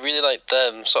 Like I really like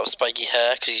the sort of spiky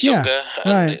hair because he's younger,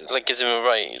 and it like gives him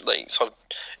a sort of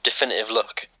definitive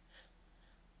look.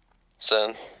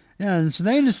 So yeah, so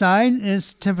they decide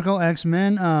it's typical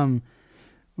X-Men.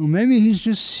 Well, maybe he's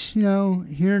just,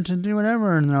 here to do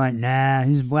whatever. And they're like, nah,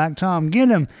 he's Black Tom. Get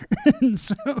him.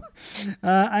 So,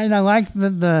 and I like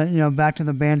the back to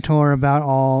the banter about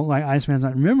all, like, Iceman's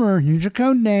like, remember, use your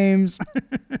code names.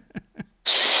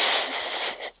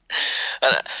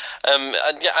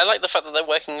 I like the fact that they're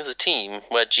working as a team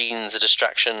where Jean's a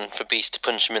distraction for Beast to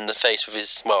punch him in the face with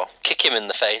his, kick him in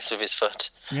the face with his foot.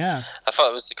 Yeah. I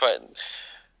thought it was quite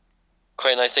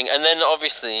a nice thing. And then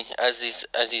obviously, as he's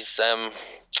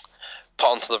put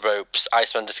onto the ropes,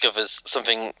 Iceman discovers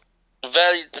something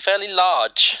fairly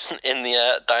large in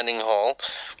the dining hall,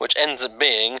 which ends up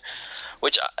being,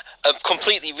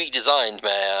 completely redesigned, may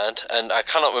I add, and I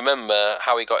cannot remember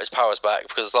how he got his powers back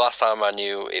because the last time I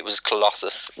knew it was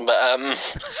Colossus. But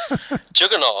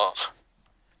Juggernaut,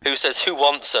 who says who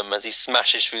wants him as he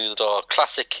smashes through the door,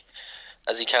 classic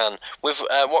as he can, with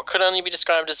what could only be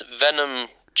described as venom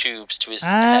tubes to his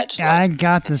head. I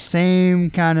got the same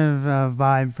kind of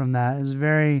vibe from that. It's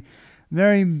very,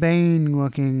 very Bane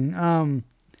looking.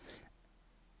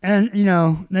 And,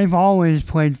 they've always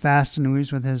played fast and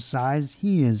loose with his size.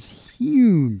 He is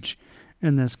huge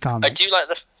in this comic. I do like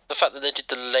the fact that they did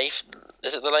the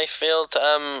Layfield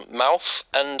mouth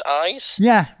and eyes?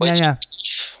 Yeah, where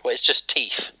it's just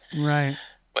teeth. Right.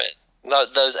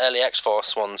 Those early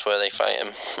X-Force ones where they fight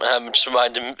him, just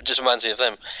reminds me of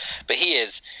them. But he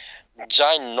is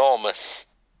ginormous.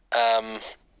 And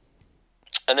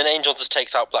then Angel just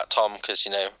takes out Black Tom because,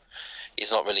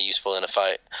 he's not really useful in a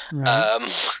fight. Right.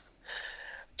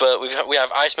 But we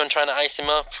have Iceman trying to ice him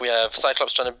up. We have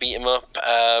Cyclops trying to beat him up,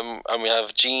 and we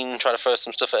have Jean trying to throw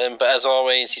some stuff at him. But as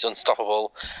always, he's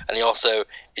unstoppable, and he also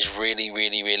is really,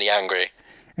 really, really angry.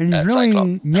 And he's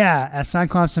really, Cyclops. At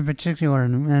Cyclops in particular,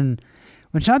 and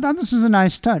which I thought this was a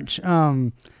nice touch.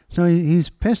 So he's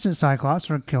pissed at Cyclops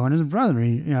for killing his brother.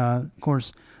 Of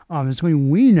course, obviously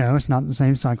we know it's not the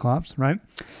same Cyclops, right?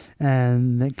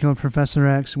 And that killed Professor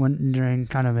X during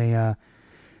kind of a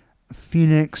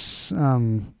Phoenix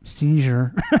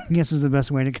seizure, I guess is the best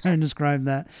way to kind of describe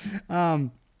that.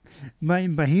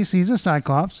 But he sees a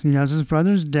Cyclops. He knows his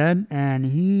brother's dead, and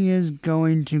he is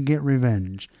going to get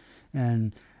revenge.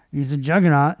 And he's a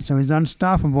Juggernaut, so he's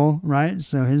unstoppable, right?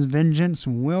 So his vengeance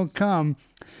will come.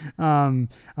 I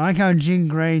like how Jean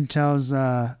Grey tells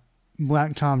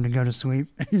Black Tom to go to sleep.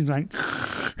 He's like,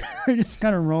 he just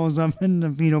kind of rolls up in the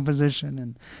fetal position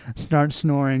and starts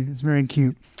snoring. It's very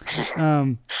cute.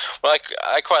 Well,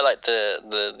 I quite like the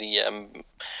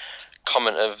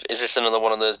comment of, is this another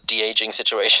one of those de-aging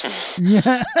situations?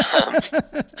 Yeah.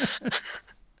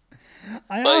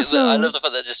 I love the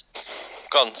fact that just...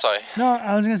 Go on, sorry. No,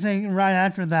 I was going to say right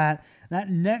after that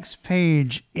next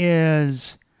page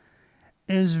is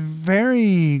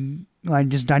very, like,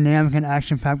 just dynamic and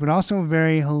action-packed, but also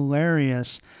very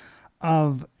hilarious,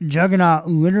 of Juggernaut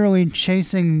literally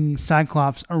chasing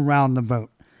Cyclops around the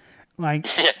boat. Like,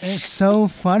 yes. It's so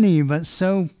funny, but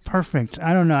so perfect.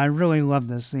 I don't know, I really love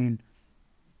this scene.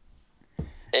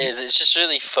 It is. It's just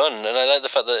really fun, and I like the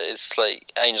fact that it's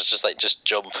like Angel's just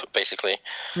jump, basically.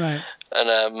 Right.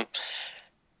 And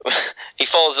he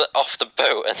falls off the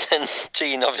boat, and then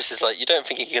Jean obviously is like, "You don't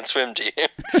think he can swim, do you?"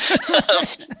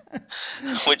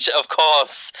 Which, of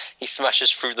course, he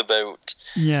smashes through the boat.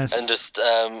 Yes. And just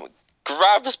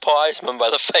grabs poor Iceman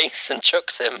by the face and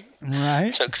chucks him.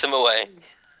 Right. Chucks him away.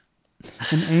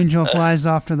 And Angel flies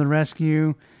off to the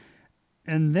rescue,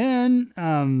 and then,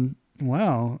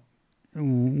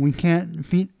 we can't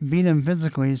beat him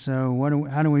physically. So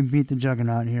how do we beat the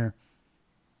Juggernaut here?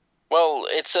 Well,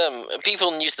 it's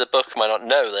people new to the book might not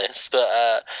know this,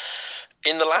 but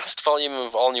in the last volume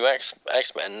of All New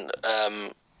X-Men,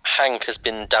 Hank has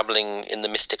been dabbling in the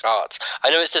mystic arts.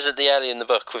 I know it says at the early in the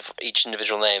book with each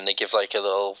individual name they give like a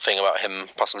little thing about him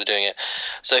possibly doing it.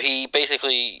 So he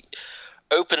basically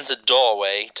opens a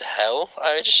doorway to hell,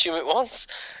 I would assume it was,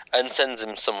 and sends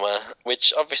him somewhere,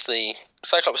 which obviously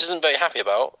Cyclops isn't very happy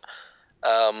about.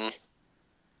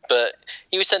 But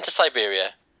he was sent to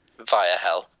Siberia via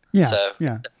hell. Yeah, so,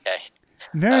 yeah. Okay.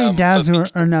 Very Dazzler,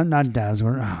 or not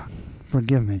Dazzler,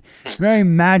 forgive me. Very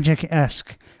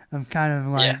Magic-esque, of kind of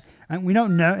like, we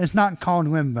don't know, it's not called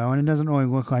Limbo, and it doesn't really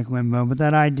look like Limbo, but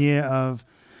that idea of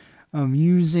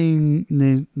using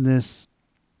this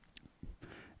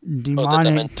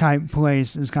demonic type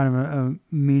place is kind of a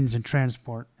means of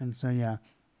transport. And so, yeah.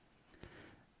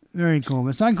 Very cool.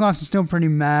 But Cyclops is still pretty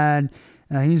mad.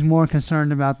 He's more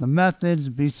concerned about the methods.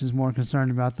 Beast is more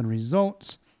concerned about the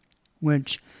results,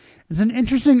 which is an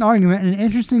interesting argument, and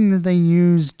interesting that they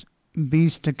used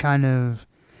Beast to kind of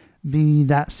be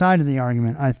that side of the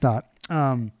argument, I thought.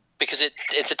 Because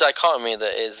it's a dichotomy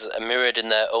that is mirrored in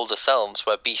their older selves,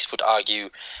 where Beast would argue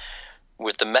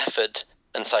with the method,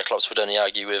 and Cyclops would only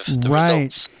argue with the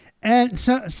results. And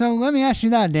so let me ask you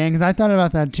that, Dan, because I thought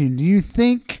about that too. Do you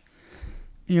think,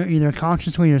 either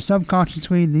consciously or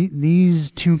subconsciously, these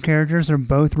two characters are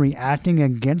both reacting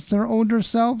against their older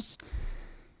selves?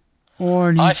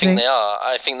 Or do you think they are.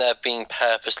 I think they're being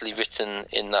purposely written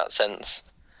in that sense.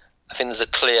 I think there's a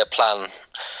clear plan.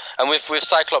 And with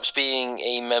Cyclops being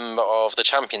a member of the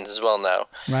Champions as well now,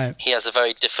 right, he has a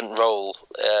very different role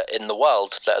in the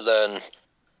world, let alone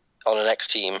on an X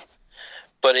team.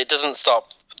 But it doesn't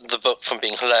stop the book from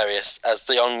being hilarious as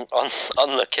the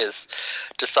onlookers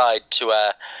decide to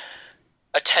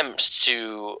attempt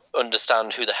to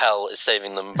understand who the hell is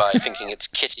saving them by thinking it's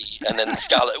Kitty and then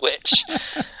Scarlet Witch.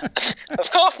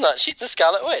 Of course not. She's the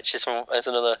Scarlet Witch. It's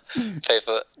another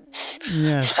favourite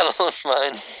panel of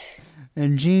mine.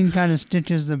 And Jean kind of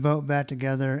stitches the boat back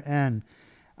together, and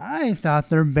I thought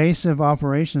their base of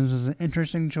operations was an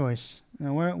interesting choice.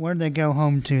 Where'd they go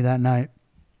home to that night?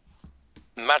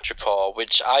 Madripoor,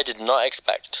 which I did not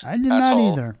expect. I did not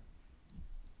all. Either.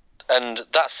 And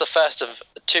that's the first of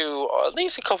two, or at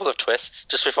least a couple of twists,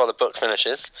 just before the book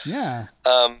finishes. Yeah.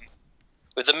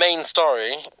 With the main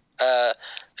story,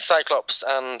 Cyclops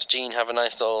and Jean have a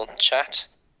nice little chat.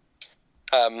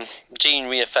 Jean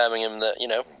reaffirming him that,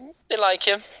 they like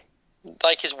him,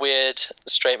 like his weird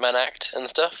straight man act and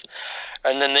stuff.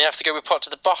 And then they have to go report to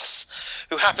the boss,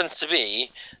 who happens to be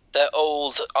their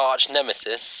old arch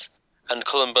nemesis, and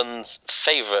Cullen Bunn's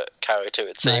favourite character,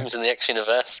 it seems, in the X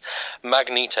universe,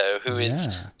 Magneto, who is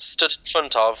stood in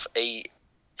front of a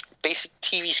basic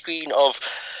TV screen of,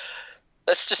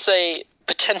 let's just say,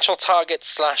 potential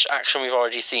targets / action we've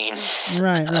already seen.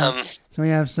 Right. So we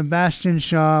have Sebastian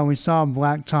Shaw. We saw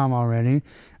Black Tom already.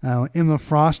 Emma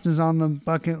Frost is on the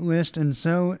bucket list, and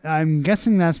so I'm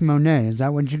guessing that's Monet. Is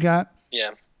that what you got?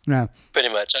 Yeah. No. Pretty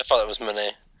much. I thought it was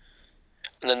Monet.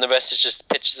 And then the rest is just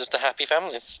pictures of the happy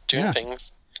families doing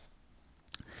things.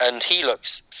 And he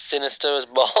looks sinister as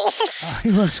balls. Oh, he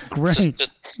looks great.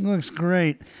 He looks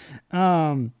great.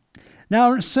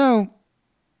 Now, so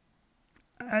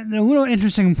a little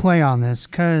interesting play on this,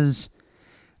 because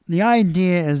the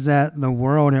idea is that the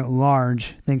world at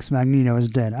large thinks Magneto is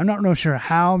dead. I'm not real sure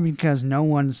how, because no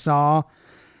one saw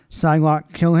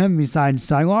Psylocke kill him besides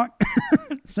Psylocke.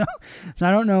 So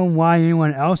I don't know why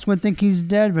anyone else would think he's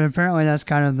dead, but apparently that's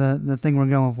kind of the thing we're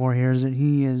going for here, is that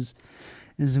he is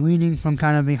leading from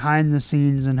kind of behind the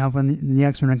scenes and helping the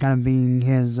X-Men, are kind of being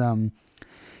his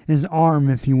arm,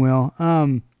 if you will.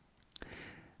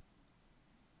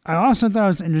 I also thought it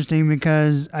was interesting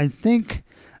because I think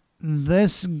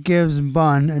this gives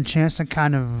Bunn a chance to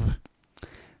kind of,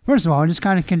 first of all, just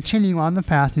kind of continue on the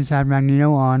path he's had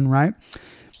Magneto on, right?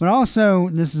 But also,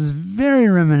 this is very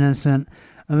reminiscent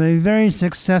of a very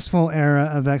successful era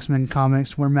of X-Men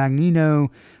comics where Magneto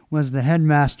was the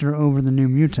headmaster over the New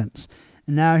Mutants.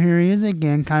 And now here he is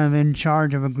again, kind of in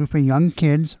charge of a group of young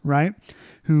kids, right?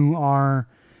 Who are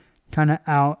kind of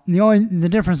out. The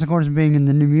difference, of course, being in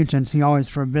the New Mutants, he always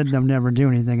forbid them to ever do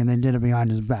anything, and they did it behind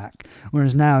his back.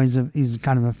 Whereas now he's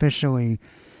kind of officially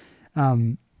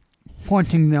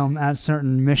pointing them at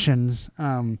certain missions.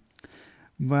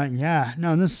 But yeah,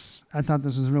 no, I thought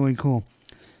this was really cool.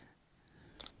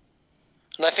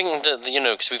 And I think that,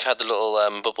 because we've had the little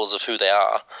bubbles of who they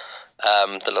are,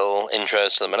 the little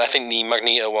intros to them, and I think the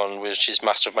Magneto one, which is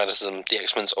Master of Magnetism, the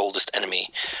X-Men's oldest enemy,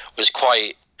 was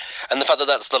quite... And the fact that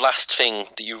that's the last thing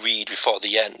that you read before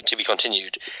the end, to be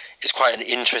continued, is quite an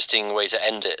interesting way to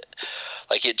end it.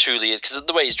 Like, it truly is, because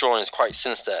the way he's drawn is quite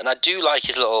sinister. And I do like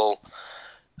his little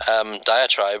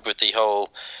diatribe with the whole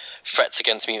threats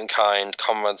against mutant kind,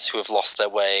 comrades who have lost their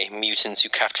way, mutants who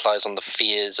capitalize on the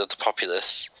fears of the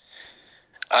populace.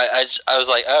 I was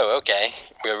like, oh, okay,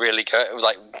 we're really good.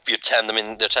 Like, they're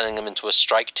turning them into a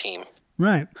strike team,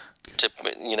 right?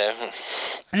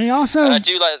 And he also, I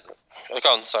do like. Oh,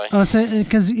 go on, sorry. Oh, so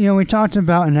because we talked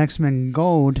about an X-Men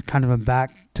Gold, kind of a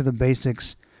back to the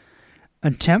basics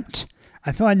attempt.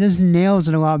 I feel like this nails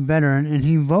it a lot better, and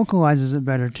he vocalizes it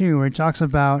better too, where he talks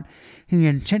about he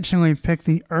intentionally picked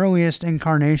the earliest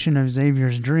incarnation of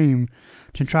Xavier's dream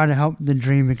to try to help the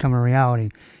dream become a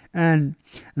reality. And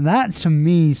that, to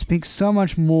me, speaks so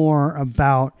much more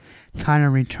about kind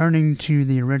of returning to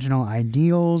the original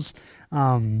ideals.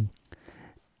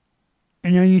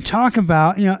 You talk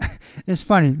about, it's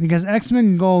funny because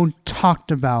X-Men Gold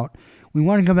talked about, we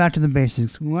want to go back to the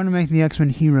basics. We want to make the X-Men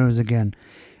heroes again.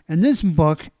 And this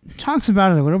book talks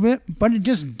about it a little bit, but it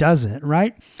just does it,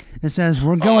 right? It says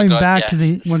we're going back to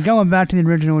the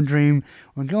original dream.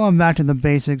 We're going back to the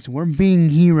basics. We're being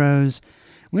heroes.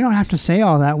 We don't have to say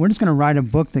all that. We're just going to write a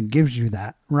book that gives you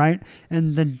that, right?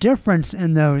 And the difference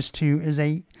in those two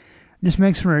just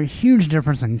makes for a huge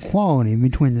difference in quality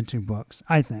between the two books,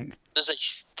 I think.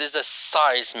 There's a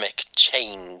seismic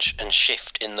change and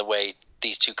shift in the way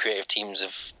these two creative teams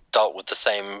have dealt with the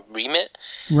same remit.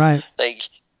 Right. Like,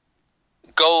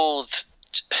 Gold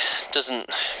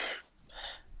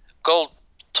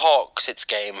talks its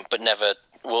game, but never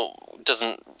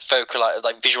doesn't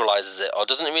visualizes it, or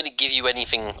doesn't really give you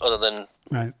anything other than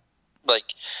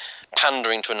like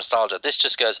pandering to a nostalgia. This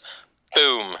just goes,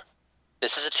 boom.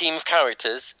 This is a team of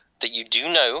characters that you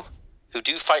do know who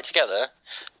do fight together.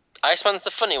 Iceman's the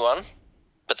funny one,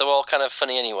 but they're all kind of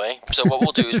funny anyway. So what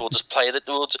we'll do is we'll just play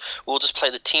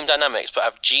the team dynamics, but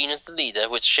have Jean as the leader,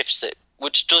 which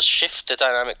does shift the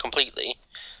dynamic completely,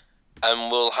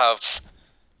 and we'll have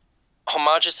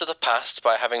homages to the past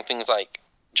by having things like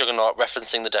Juggernaut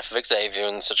referencing the death of Xavier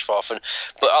and such forth,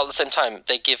 but at the same time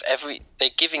they're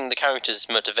giving the characters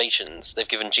motivations. They've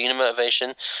given Jean a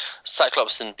motivation.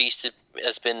 Cyclops and Beast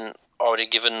has been already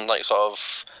given like sort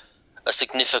of a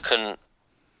significant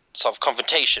sort of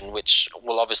confrontation, which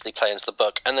will obviously play into the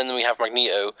book. And then we have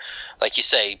Magneto, like you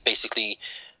say, basically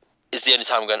is the only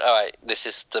time we're going, all right, this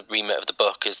is the remit of the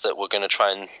book, is that we're going to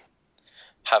try and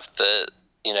have the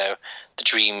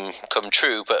dream come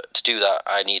true, but to do that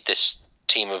I need this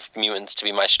team of mutants to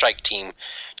be my strike team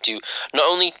to not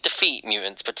only defeat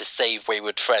mutants but to save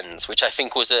wayward friends, which I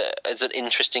think is an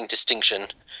interesting distinction.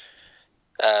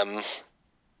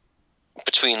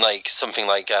 between like something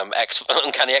like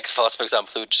Uncanny X-Force, for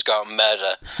example, who would just go out and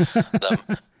murder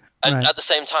them. And Right. at the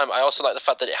same time, I also like the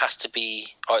fact that it has to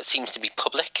be, or it seems to be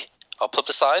public or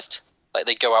publicized. Like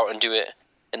they go out and do it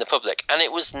in the public, and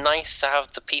it was nice to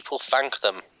have the people thank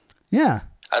them, Yeah.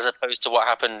 as opposed to what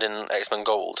happened in X-Men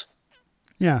Gold.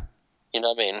 Yeah. You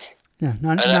know what I mean? Yeah.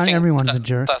 Not And I think everyone's a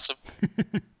jerk. That's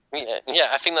yeah.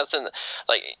 I think that's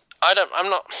like I'm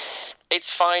not. It's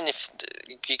fine if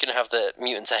you can have the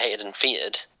mutants are hated and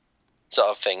feared, sort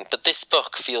of thing. But this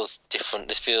book feels different.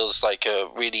 This feels like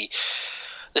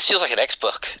an X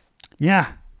book,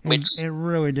 Yeah. Which- It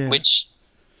really did. which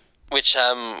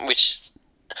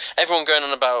everyone going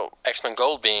on about X-Men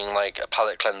Gold being like a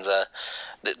palate cleanser.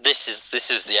 This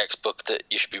is the X book that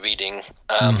you should be reading,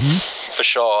 for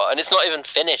sure. And it's not even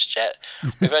finished yet.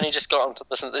 We've only just got on to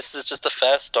this. This is just the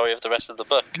first story of the rest of the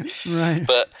book. Right.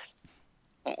 But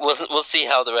we'll see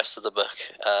how the rest of the book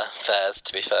fares.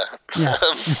 To be fair. Yeah.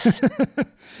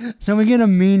 So we get a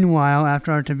meanwhile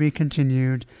after our to be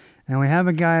continued, and we have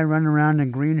a guy running around in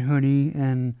a green hoodie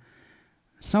and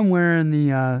somewhere in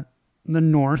the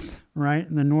north, right,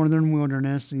 the northern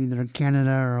wilderness, either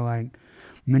Canada or like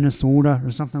Minnesota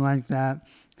or something like that.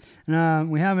 And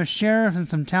we have a sheriff and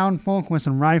some town folk with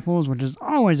some rifles, which is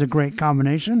always a great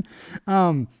combination.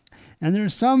 And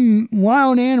there's some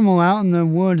wild animal out in the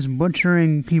woods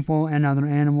butchering people and other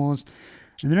animals.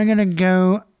 And they're going to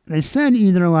go, they said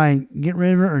either like get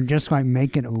rid of it or just like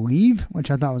make it leave,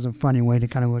 which I thought was a funny way to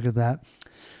kind of look at that.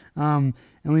 And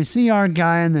we see our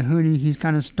guy in the hoodie. He's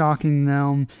kind of stalking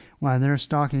them while they're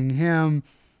stalking him.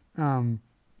 And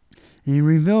he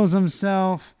reveals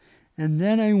himself. And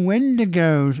then a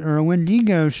Wendigo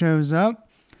shows up.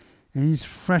 And he's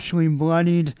freshly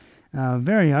bloodied.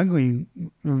 Very ugly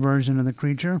version of the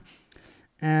creature.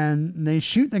 And they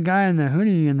shoot the guy in the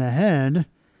hoodie in the head,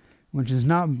 which does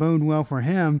not bode well for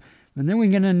him. But then we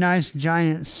get a nice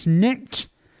giant snikt.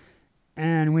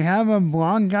 And we have a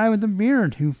blonde guy with a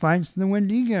beard who fights the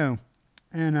Wendigo.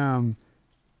 And,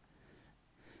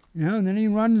 then he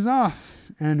runs off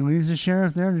and leaves the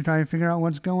sheriff there to try to figure out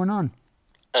what's going on.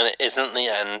 And it isn't the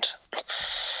end.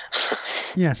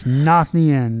 Yes, not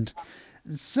the end.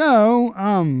 So,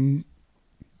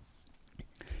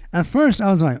 at first I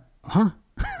was like, huh?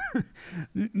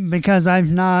 Because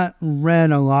I've not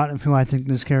read a lot of who I think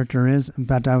this character is. In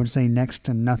fact, I would say next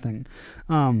to nothing.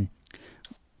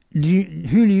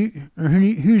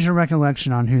 Who's your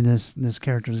recollection on who this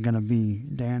character is going to be,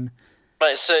 Dan?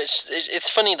 Right, so it's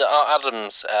funny that Art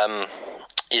Adams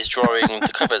is drawing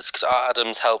the covers because Art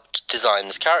Adams helped design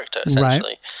this character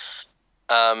essentially.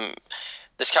 Right.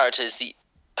 This character is the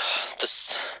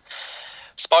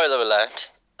spoiler alert.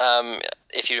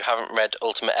 If you haven't read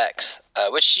Ultimate X,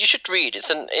 which you should read, it's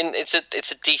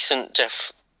a decent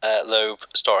Jeff Loeb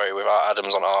story with Art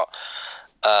Adams on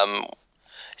art.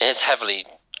 It's heavily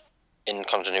in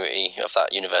continuity of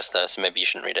that universe there, so maybe you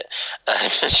shouldn't read it.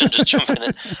 You should just jump in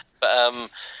it. But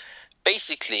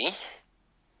basically,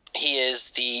 he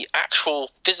is the actual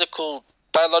physical,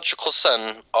 biological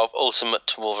son of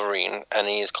Ultimate Wolverine, and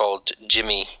he is called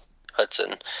Jimmy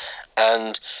Hudson.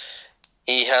 And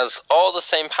he has all the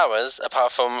same powers,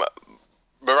 apart from,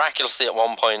 miraculously at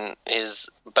one point, his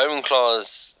bone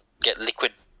claws get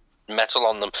liquid metal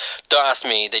on them. Don't ask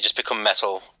me, they just become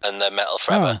metal, and they're metal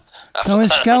forever. Oh. So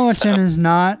his skeleton is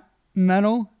not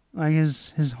metal, like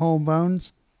his whole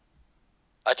bones?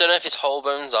 I don't know if his whole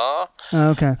bones are.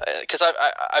 Oh, okay. Because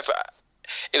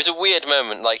it was a weird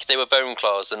moment. Like they were bone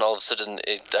claws, and all of a sudden,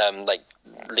 it like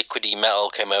liquidy metal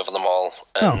came over them all,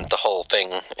 and the whole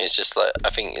thing is just like, I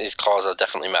think his claws are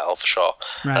definitely metal for sure.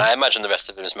 Right. And I imagine the rest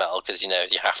of him is metal because you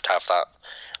have to have that.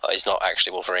 He's not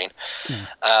actually Wolverine.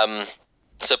 Yeah.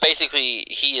 So basically,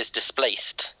 he is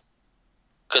displaced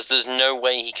because there's no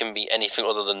way he can be anything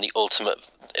other than the ultimate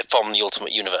from the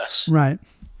Ultimate Universe. Right.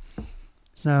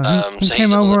 So he so came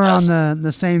he's over another on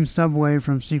the same subway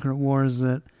from Secret Wars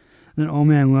that Old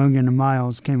Man Logan and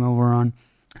Miles came over on.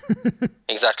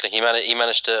 Exactly. He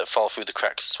managed to fall through the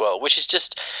cracks as well, which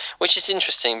is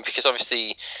interesting because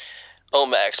obviously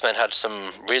Ultimate X-Men had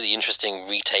some really interesting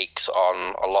retakes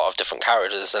on a lot of different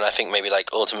characters, and I think maybe like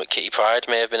Ultimate Kitty Pryde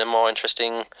may have been a more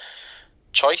interesting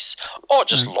choice, or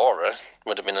just Laura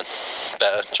would have been a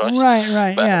better choice.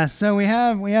 Right. But, yeah. So we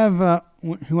have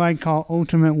who I call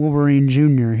Ultimate Wolverine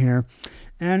Jr. here,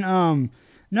 and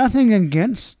nothing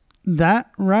against that,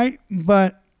 right?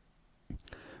 But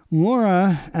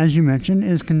Laura, as you mentioned,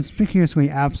 is conspicuously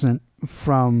absent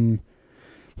from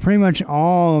pretty much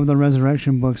all of the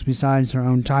Resurrection books besides her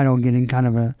own title getting kind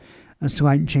of a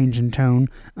slight change in tone.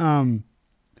 And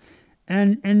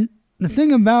the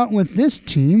thing about with this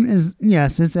team is,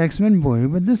 yes, it's X-Men Blue,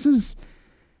 but this is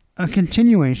a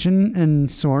continuation in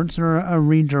sorts, or a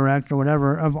redirect or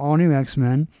whatever, of All New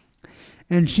X-Men.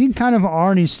 And she kind of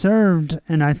already served,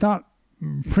 and I thought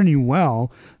pretty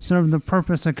well, served the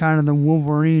purpose of kind of the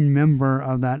Wolverine member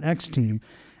of that X team.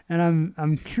 And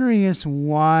I'm curious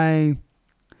why,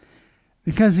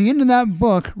 because the end of that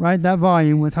book, right, that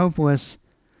volume with Hopeless,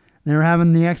 they were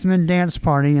having the X-Men dance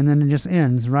party, and then it just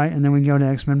ends, right? And then we go to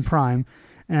X-Men Prime.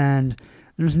 And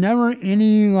there's never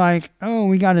any, like, oh,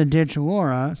 we got to ditch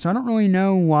Laura. So I don't really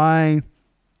know why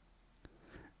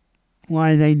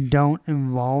they don't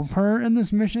involve her in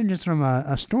this mission, just from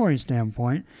a story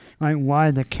standpoint. Like,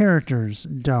 why the characters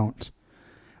don't.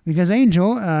 Because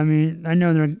Angel, I mean, I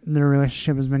know their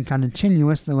relationship has been kind of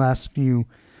tenuous the last few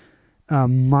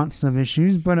months of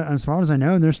issues, but as far as I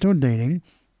know, they're still dating.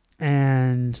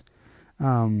 And I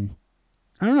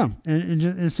don't know.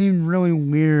 It seemed really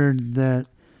weird that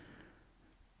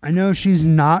I know she's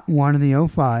not one of the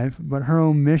O5, but her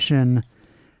own mission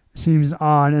seems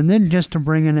odd. And then just to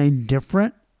bring in a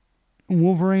different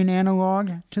Wolverine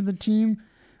analog to the team.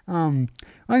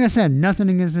 Like I said, nothing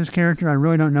against this character. I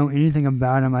really don't know anything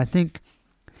about him. I think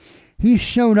he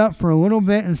showed up for a little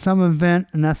bit in some event,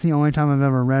 and that's the only time I've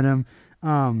ever read him.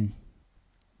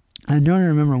 I don't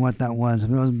remember what that was.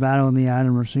 If it was Battle of the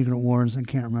Atom or Secret Wars, I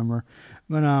can't remember.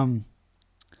 But,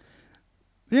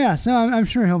 yeah, so I'm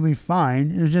sure he'll be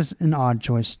fine. It was just an odd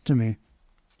choice to me.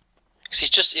 He's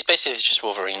basically just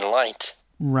Wolverine light.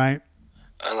 Right.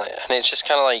 And it's just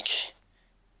kind of like,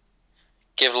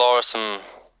 give Laura some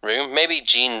room. Maybe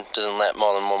Jean doesn't let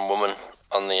more than one woman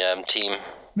on the team.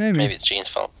 Maybe it's Jean's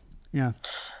fault. Yeah.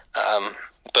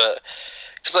 But,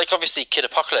 because, like, obviously Kid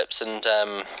Apocalypse and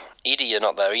Edie are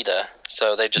not there either,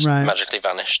 so they just magically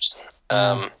vanished.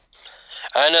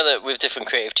 I know that with different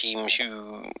creative teams,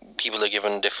 people are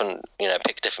given different,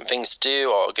 pick different things to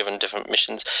do or given different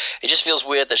missions. It just feels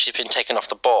weird that she's been taken off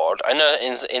the board. I know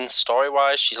in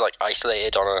story-wise, she's like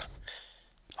isolated on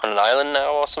an island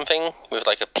now or something with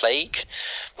like a plague,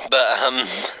 but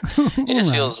it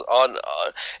just feels odd.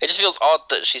 It just feels odd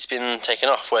that she's been taken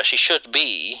off where she should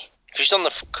be. She's on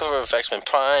the cover of X-Men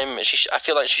Prime. I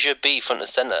feel like she should be front and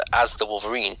center as the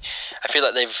Wolverine. I feel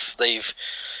like they've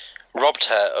robbed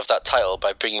her of that title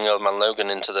by bringing Old Man Logan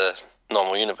into the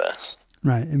normal universe.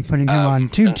 Right, and putting him on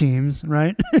two teams,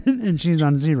 right? And she's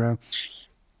on zero.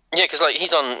 Yeah, because like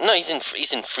he's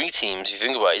in 3 teams. If you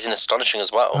think about it, he's in Astonishing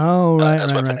as well. Oh, right,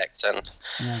 as right, Weapon right. X,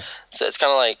 so it's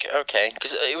kind of like, okay,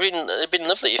 because it'd been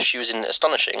lovely if she was in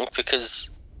Astonishing, because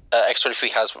X-23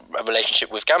 has a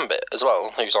relationship with Gambit as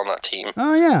well, who's on that team.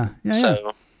 Oh yeah.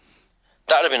 So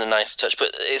that would have been a nice touch, but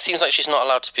it seems like she's not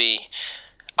allowed to be.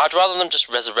 I'd rather them just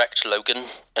resurrect Logan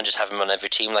and just have him on every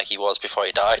team like he was before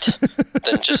he died,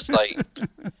 than just like, because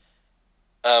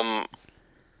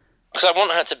I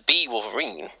want her to be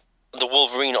Wolverine, the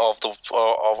Wolverine of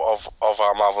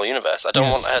our Marvel universe. I don't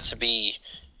want her to be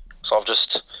sort of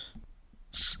just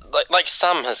like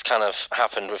Sam has kind of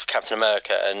happened with Captain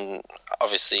America, and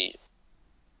obviously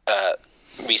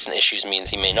recent issues means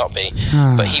he may not be,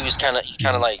 but he's kind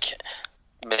of like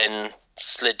been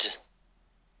slid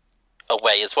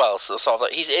away as well. So sort of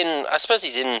like I suppose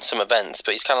he's in some events,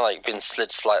 but he's kind of like been slid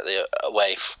slightly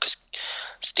away because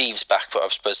Steve's back, but I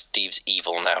suppose Steve's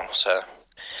evil now, so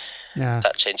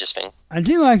that changes things. I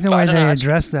do like the way they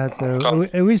addressed that, though.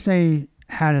 At least they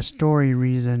had a story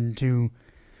reason to,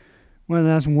 whether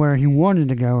that's where he wanted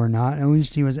to go or not, at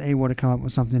least he was able to come up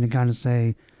with something to kind of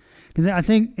say, because I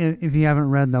think if you haven't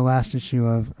read the last issue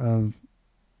or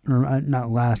not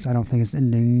last, I don't think it's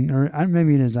ending, or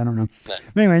maybe it is, I don't know. No.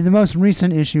 But anyway, the most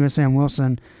recent issue of Sam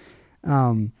Wilson,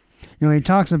 he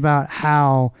talks about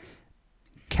how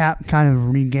Cap kind of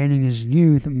regaining his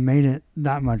youth made it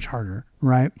that much harder,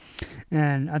 right?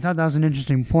 And I thought that was an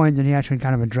interesting point that he actually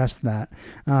kind of addressed that.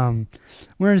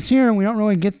 Whereas here, we don't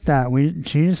really get that.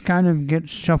 She just kind of gets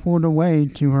shuffled away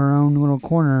to her own little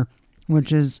corner,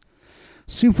 which is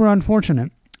super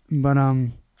unfortunate. But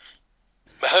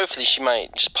hopefully she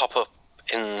might just pop up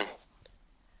in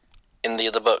the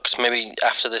other books. Maybe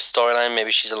after this storyline,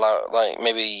 maybe she's allowed, like,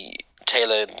 maybe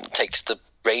Taylor takes the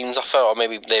reins off her, or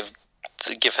maybe they've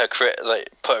give her credit,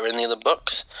 like put her in the other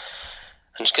books.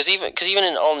 And because even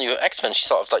in All New X-Men, she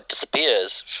sort of like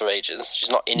disappears for ages.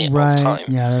 She's not in it all the time.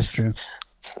 Yeah, that's true.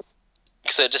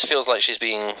 So it just feels like she's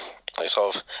being like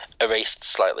sort of erased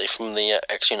slightly from the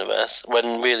X universe,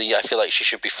 when really I feel like she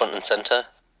should be front and center,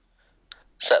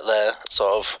 set there,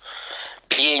 sort of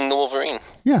being the Wolverine.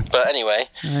 Yeah. But anyway,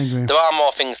 I agree. there are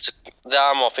more things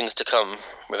to come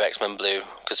with X-Men Blue,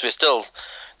 because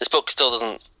this book still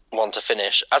doesn't want to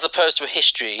finish, as opposed to a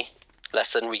history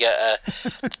lesson. We get a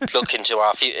look into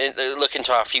our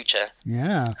future,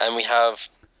 Yeah. and we have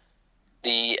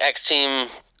the X team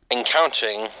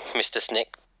encountering Mr.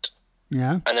 Snick,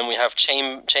 Yeah. and then we have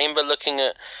Chamber looking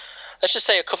at, let's just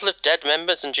say, a couple of dead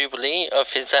members in Jubilee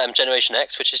of his Generation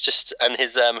X, which is just, and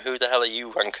his "Who the hell are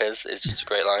you, wankers?" is just a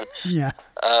great line. Yeah.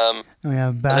 Um, We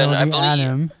have Battle of the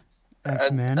Atom, and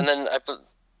X-Men. then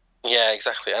yeah,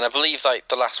 exactly. And I believe like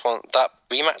the last one, that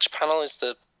rematch panel is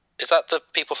that the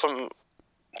people from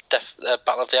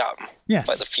Battle of the Atom? Yes.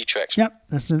 Like the future X-Men. Yep,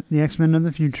 that's the X-Men of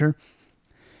the future.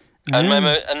 And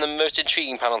and the most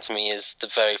intriguing panel to me is the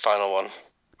very final one,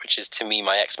 which is "To Me,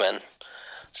 My X-Men,"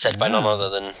 said by none other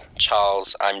than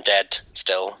Charles. I'm dead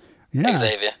still. Yeah.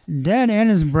 Xavier. Dead, and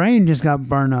his brain just got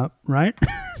burned up, right?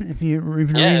 if you're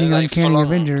reading like Uncanny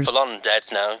Avengers. full on dead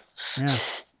now. Yeah.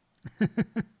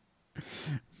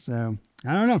 So,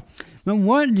 I don't know. But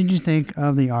what did you think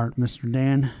of the art, Mr.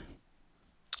 Dan?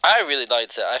 I really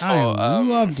liked it. I thought I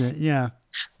loved it, yeah.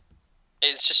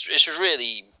 it's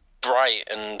really bright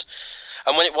and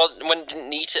when it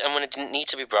didn't need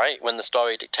to be bright, when the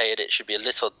story dictated it should be a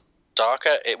little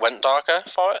darker, it went darker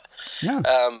for it. Yeah.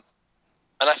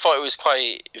 And I thought it was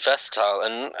quite versatile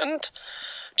and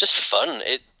just fun.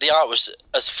 The art was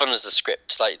as fun as the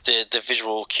script. Like the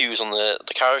visual cues on the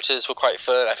characters were quite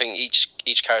fun. I think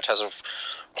each character has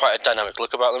quite a dynamic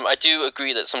look about them. I do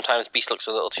agree that sometimes Beast looks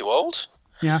a little too old.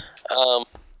 Yeah.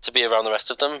 To be around the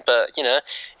rest of them, but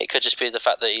it could just be the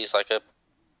fact that he's like a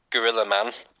gorilla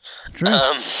man. True.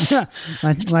 Yeah.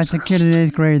 Like the kid in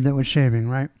 8th grade that was shaving,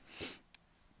 right?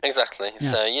 Exactly. Yeah.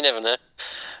 So you never know.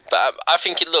 But I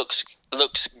think it looks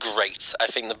great. I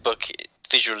think the book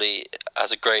visually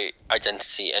has a great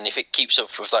identity, and if it keeps up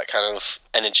with that kind of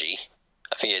energy,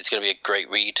 I think it's going to be a great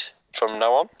read from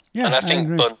now on. Yeah, and I think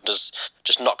agree. Bunn just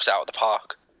knocks it out of the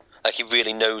park. Like he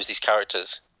really knows these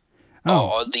characters,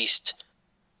 or at least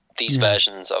these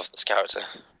versions of this character.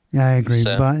 Yeah, I agree.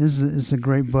 So- But it's a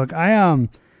great book. I'm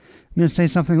going to say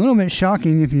something a little bit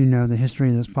shocking if you know the history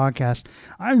of this podcast.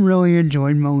 I really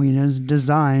enjoyed Molina's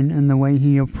design and the way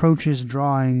he approaches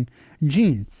drawing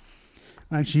Jean.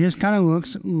 Like, she just kind of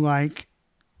looks like,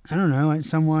 I don't know, like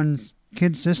someone's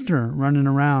kid sister running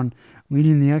around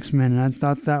leading the X-Men, and I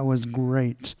thought that was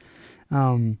great.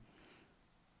 There's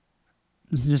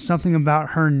just something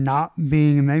about her not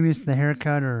being, and maybe it's the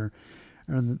haircut or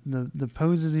the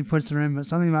poses he puts her in, but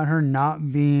something about her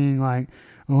not being like,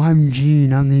 oh, I'm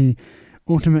Jean, I'm the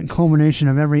ultimate culmination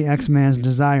of every X-Man's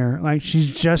desire. Like, she's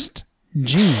just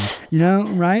Jean,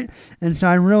 right? And so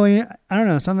I don't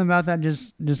know, something about that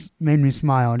just made me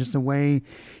smile. Just the way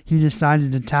he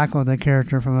decided to tackle the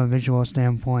character from a visual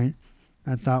standpoint,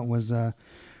 I thought was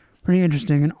pretty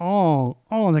interesting. And all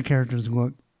the characters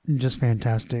look just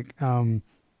fantastic.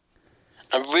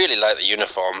 I really like the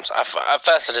uniforms. At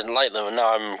first I didn't like them, and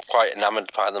now I'm quite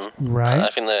enamored by them. Right. I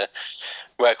think they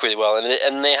work really well,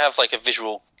 and they have like a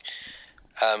visual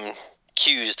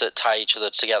cues that tie each other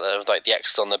together, like the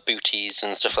X's on the booties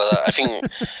and stuff like that. I think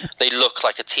they look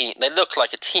like a team.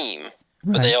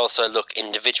 But they also look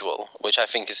individual, which I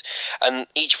think is, and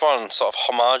each one sort of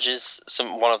homages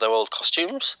one of their old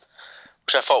costumes,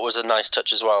 which I thought was a nice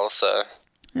touch as well. So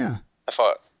yeah, I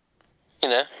thought,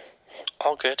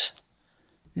 all good.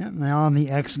 Yeah, they all have the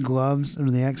X gloves or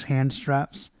the X hand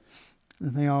straps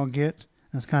that they all get.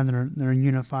 That's kind of their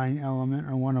unifying element,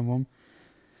 or one of them.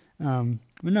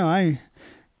 But no,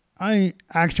 I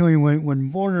actually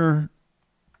would border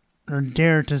or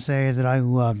dare to say that I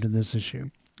loved this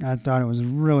issue. I thought it was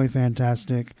really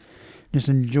fantastic. Just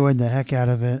enjoyed the heck out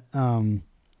of it. What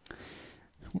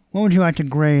would you like to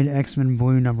grade X-Men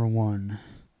Blue #1?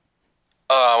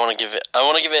 Oh, I want to give it.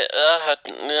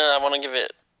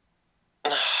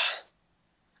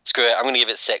 Screw it. I'm going to give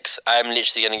it 6. I'm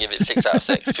literally going to give it 6 out of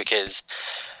 6 because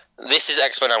this is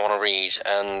X-Men I want to read,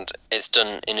 and it's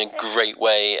done in a great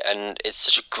way, and it's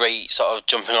such a great sort of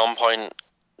jumping on point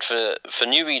for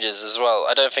new readers as well.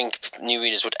 I don't think new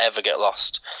readers would ever get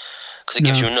lost because it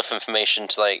gives you enough information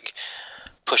to like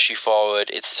push you forward.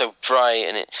 It's so bright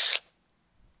and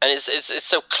it's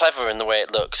so clever in the way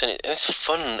it looks, and it's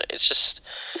fun. It's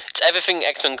everything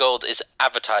X-Men Gold is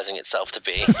advertising itself to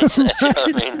be. You know what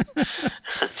I mean?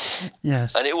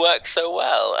 Yes. And it works so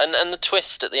well. And the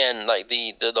twist at the end, like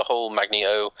the whole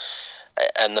Magneto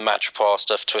and the Madripoor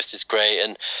stuff twist is great.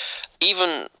 And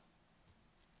even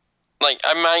like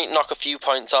I might knock a few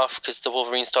points off because the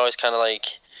Wolverine story is kind of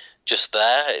like just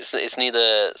there. It's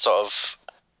neither sort of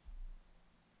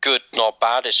good nor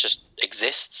bad. It just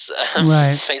exists,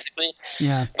 right? Basically.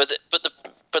 Yeah. But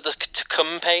the to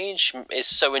come page is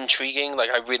so intriguing. Like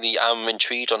I really am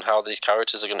intrigued on how these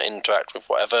characters are going to interact with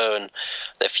whatever and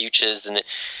their futures, and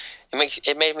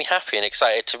it made me happy and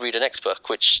excited to read the next book.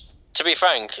 Which, to be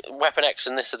frank, Weapon X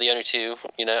and this are the only two.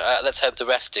 Let's hope the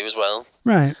rest do as well.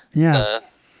 Right. Yeah. So,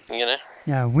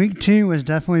 Yeah. Week 2 was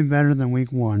definitely better than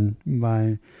week 1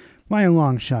 by a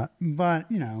long shot. But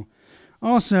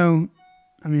also,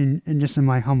 I mean, and just in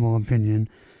my humble opinion,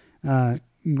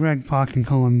 Greg Pak and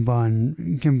Cullen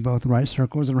Bunn can both write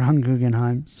circles around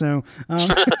Guggenheim. So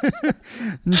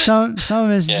some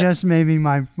of it's just maybe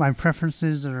my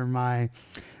preferences or my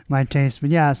taste. But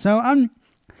yeah, so I'm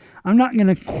not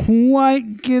gonna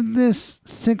quite give this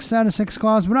 6 out of 6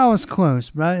 claws, but I was close.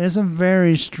 But it's a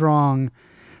very strong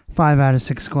 5 out of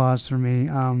 6 claws for me.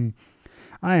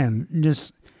 I am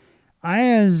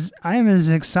as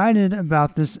excited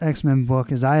about this X-Men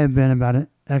book as I have been about an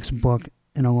X book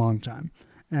in a long time.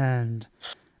 And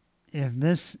if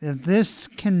this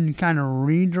can kind of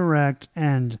redirect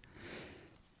and,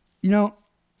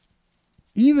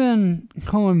 even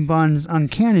Cullen Bunn's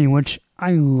Uncanny, which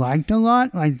I liked a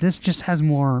lot, like this just has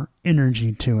more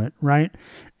energy to it, right?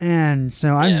 And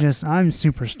so I'm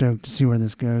super stoked to see where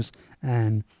this goes.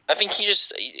 And I think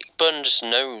Bunn just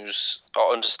knows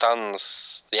or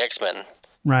understands the X-Men.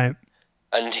 Right.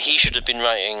 And he should have been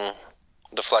writing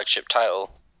the flagship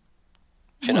title.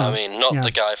 If you know what I mean? Not the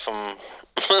guy from,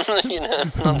 not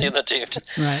the other dude.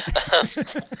 Right.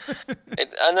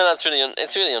 I know that's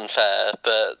it's really unfair,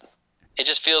 but it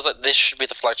just feels like this should be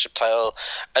the flagship title.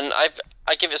 And I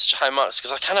give it such high marks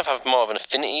because I kind of have more of an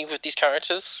affinity with these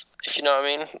characters, if you know what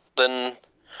I mean, than...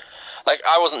 Like,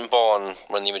 I wasn't born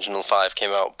when the original 5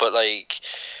 came out, but, like,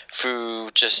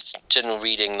 through just general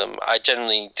reading them, I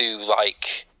generally do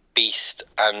like Beast,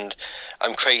 and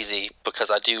I'm crazy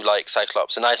because I do like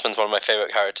Cyclops, and Iceman's one of my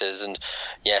favourite characters, and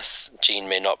yes, Jean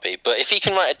may not be, but if he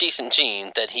can write a decent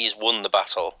Jean, then he's won the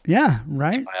battle. Yeah,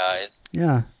 right? In my eyes.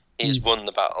 Yeah. He's won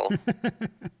the battle.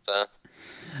 So,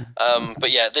 but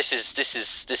yeah, this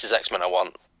is X-Men I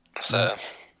want, so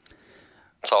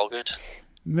it's all good.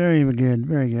 Very good,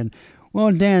 very good.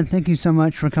 Well, Dan, thank you so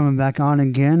much for coming back on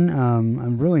again.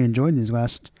 I've really enjoyed these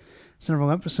last several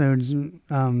episodes,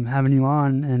 having you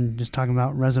on and just talking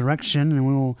about Resurrection, and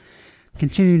we will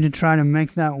continue to try to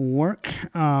make that work.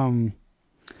 Why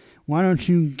don't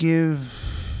you give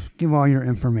all your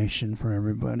information for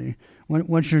everybody?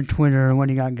 What's your Twitter? What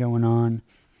do you got going on?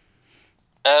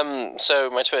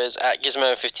 So my Twitter is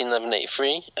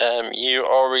 @Gizmo151183. You're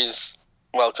always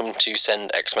welcome to send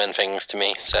X-Men things to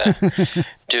me, so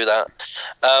do that.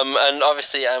 And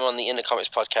obviously I'm on the Inner Comics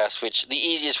podcast, which the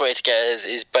easiest way to get us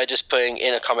is by just putting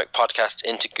Inner Comic Podcast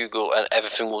into Google, and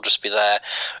everything will just be there.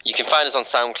 You can find us on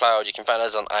SoundCloud, you can find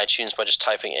us on iTunes by just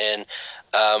typing in.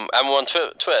 And we're on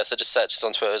Twitter, so just search us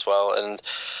on Twitter as well, and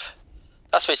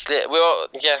that's basically it.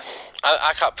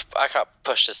 I can't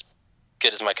push as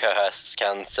good as my co-hosts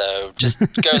can, so just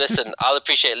go listen. I'll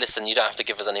appreciate it. Listen, you don't have to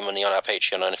give us any money on our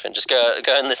Patreon or anything. Just go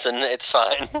and listen. It's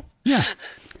fine. Yeah.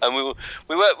 And we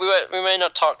may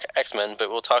not talk X-Men,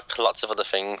 but we'll talk lots of other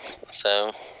things.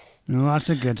 So lots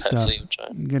of good stuff.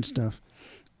 Good stuff.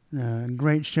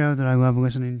 Great show that I love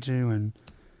listening to, and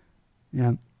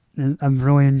yeah, I've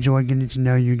really enjoyed getting to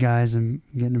know you guys and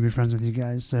getting to be friends with you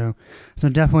guys. So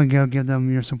definitely go give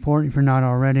them your support if you're not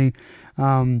already.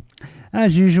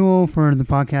 As usual, for the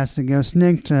podcast that goes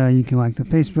snicked, you can like the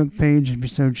Facebook page if you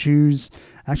so choose.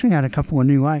 Actually had a couple of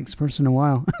new likes first in a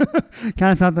while.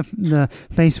 Kind of thought the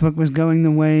Facebook was going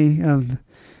the way of,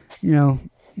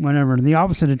 whatever, the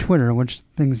opposite of Twitter, which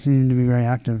things seem to be very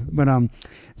active. But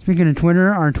speaking of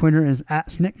Twitter, our Twitter is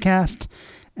 @SnickCast.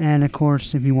 And of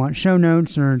course, if you want show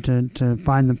notes or to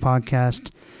find the podcast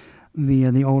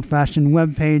via the old-fashioned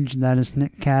webpage, that is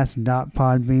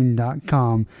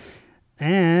snickcast.podbean.com.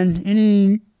 And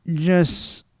any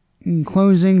just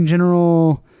closing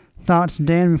general thoughts,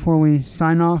 Dan, before we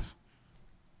sign off?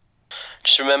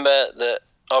 Just remember that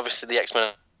obviously the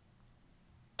X-Men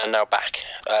are now back.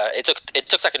 It took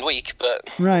second week, but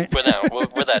right. we're there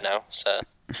now. So.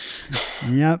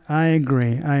 Yep, I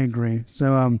agree.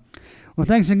 So, well,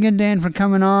 thanks again, Dan, for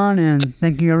coming on, and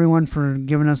thank you everyone for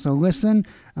giving us a listen.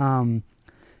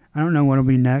 I don't know what'll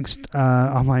be next.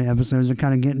 All my episodes are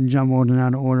kind of getting jumbled and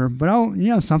out of order, but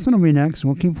something will be next.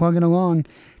 We'll keep plugging along,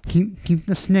 keep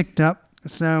the snicked up.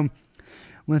 So,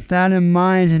 with that in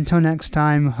mind, until next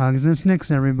time, hugs and snicks,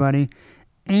 everybody,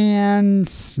 and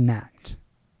snacked.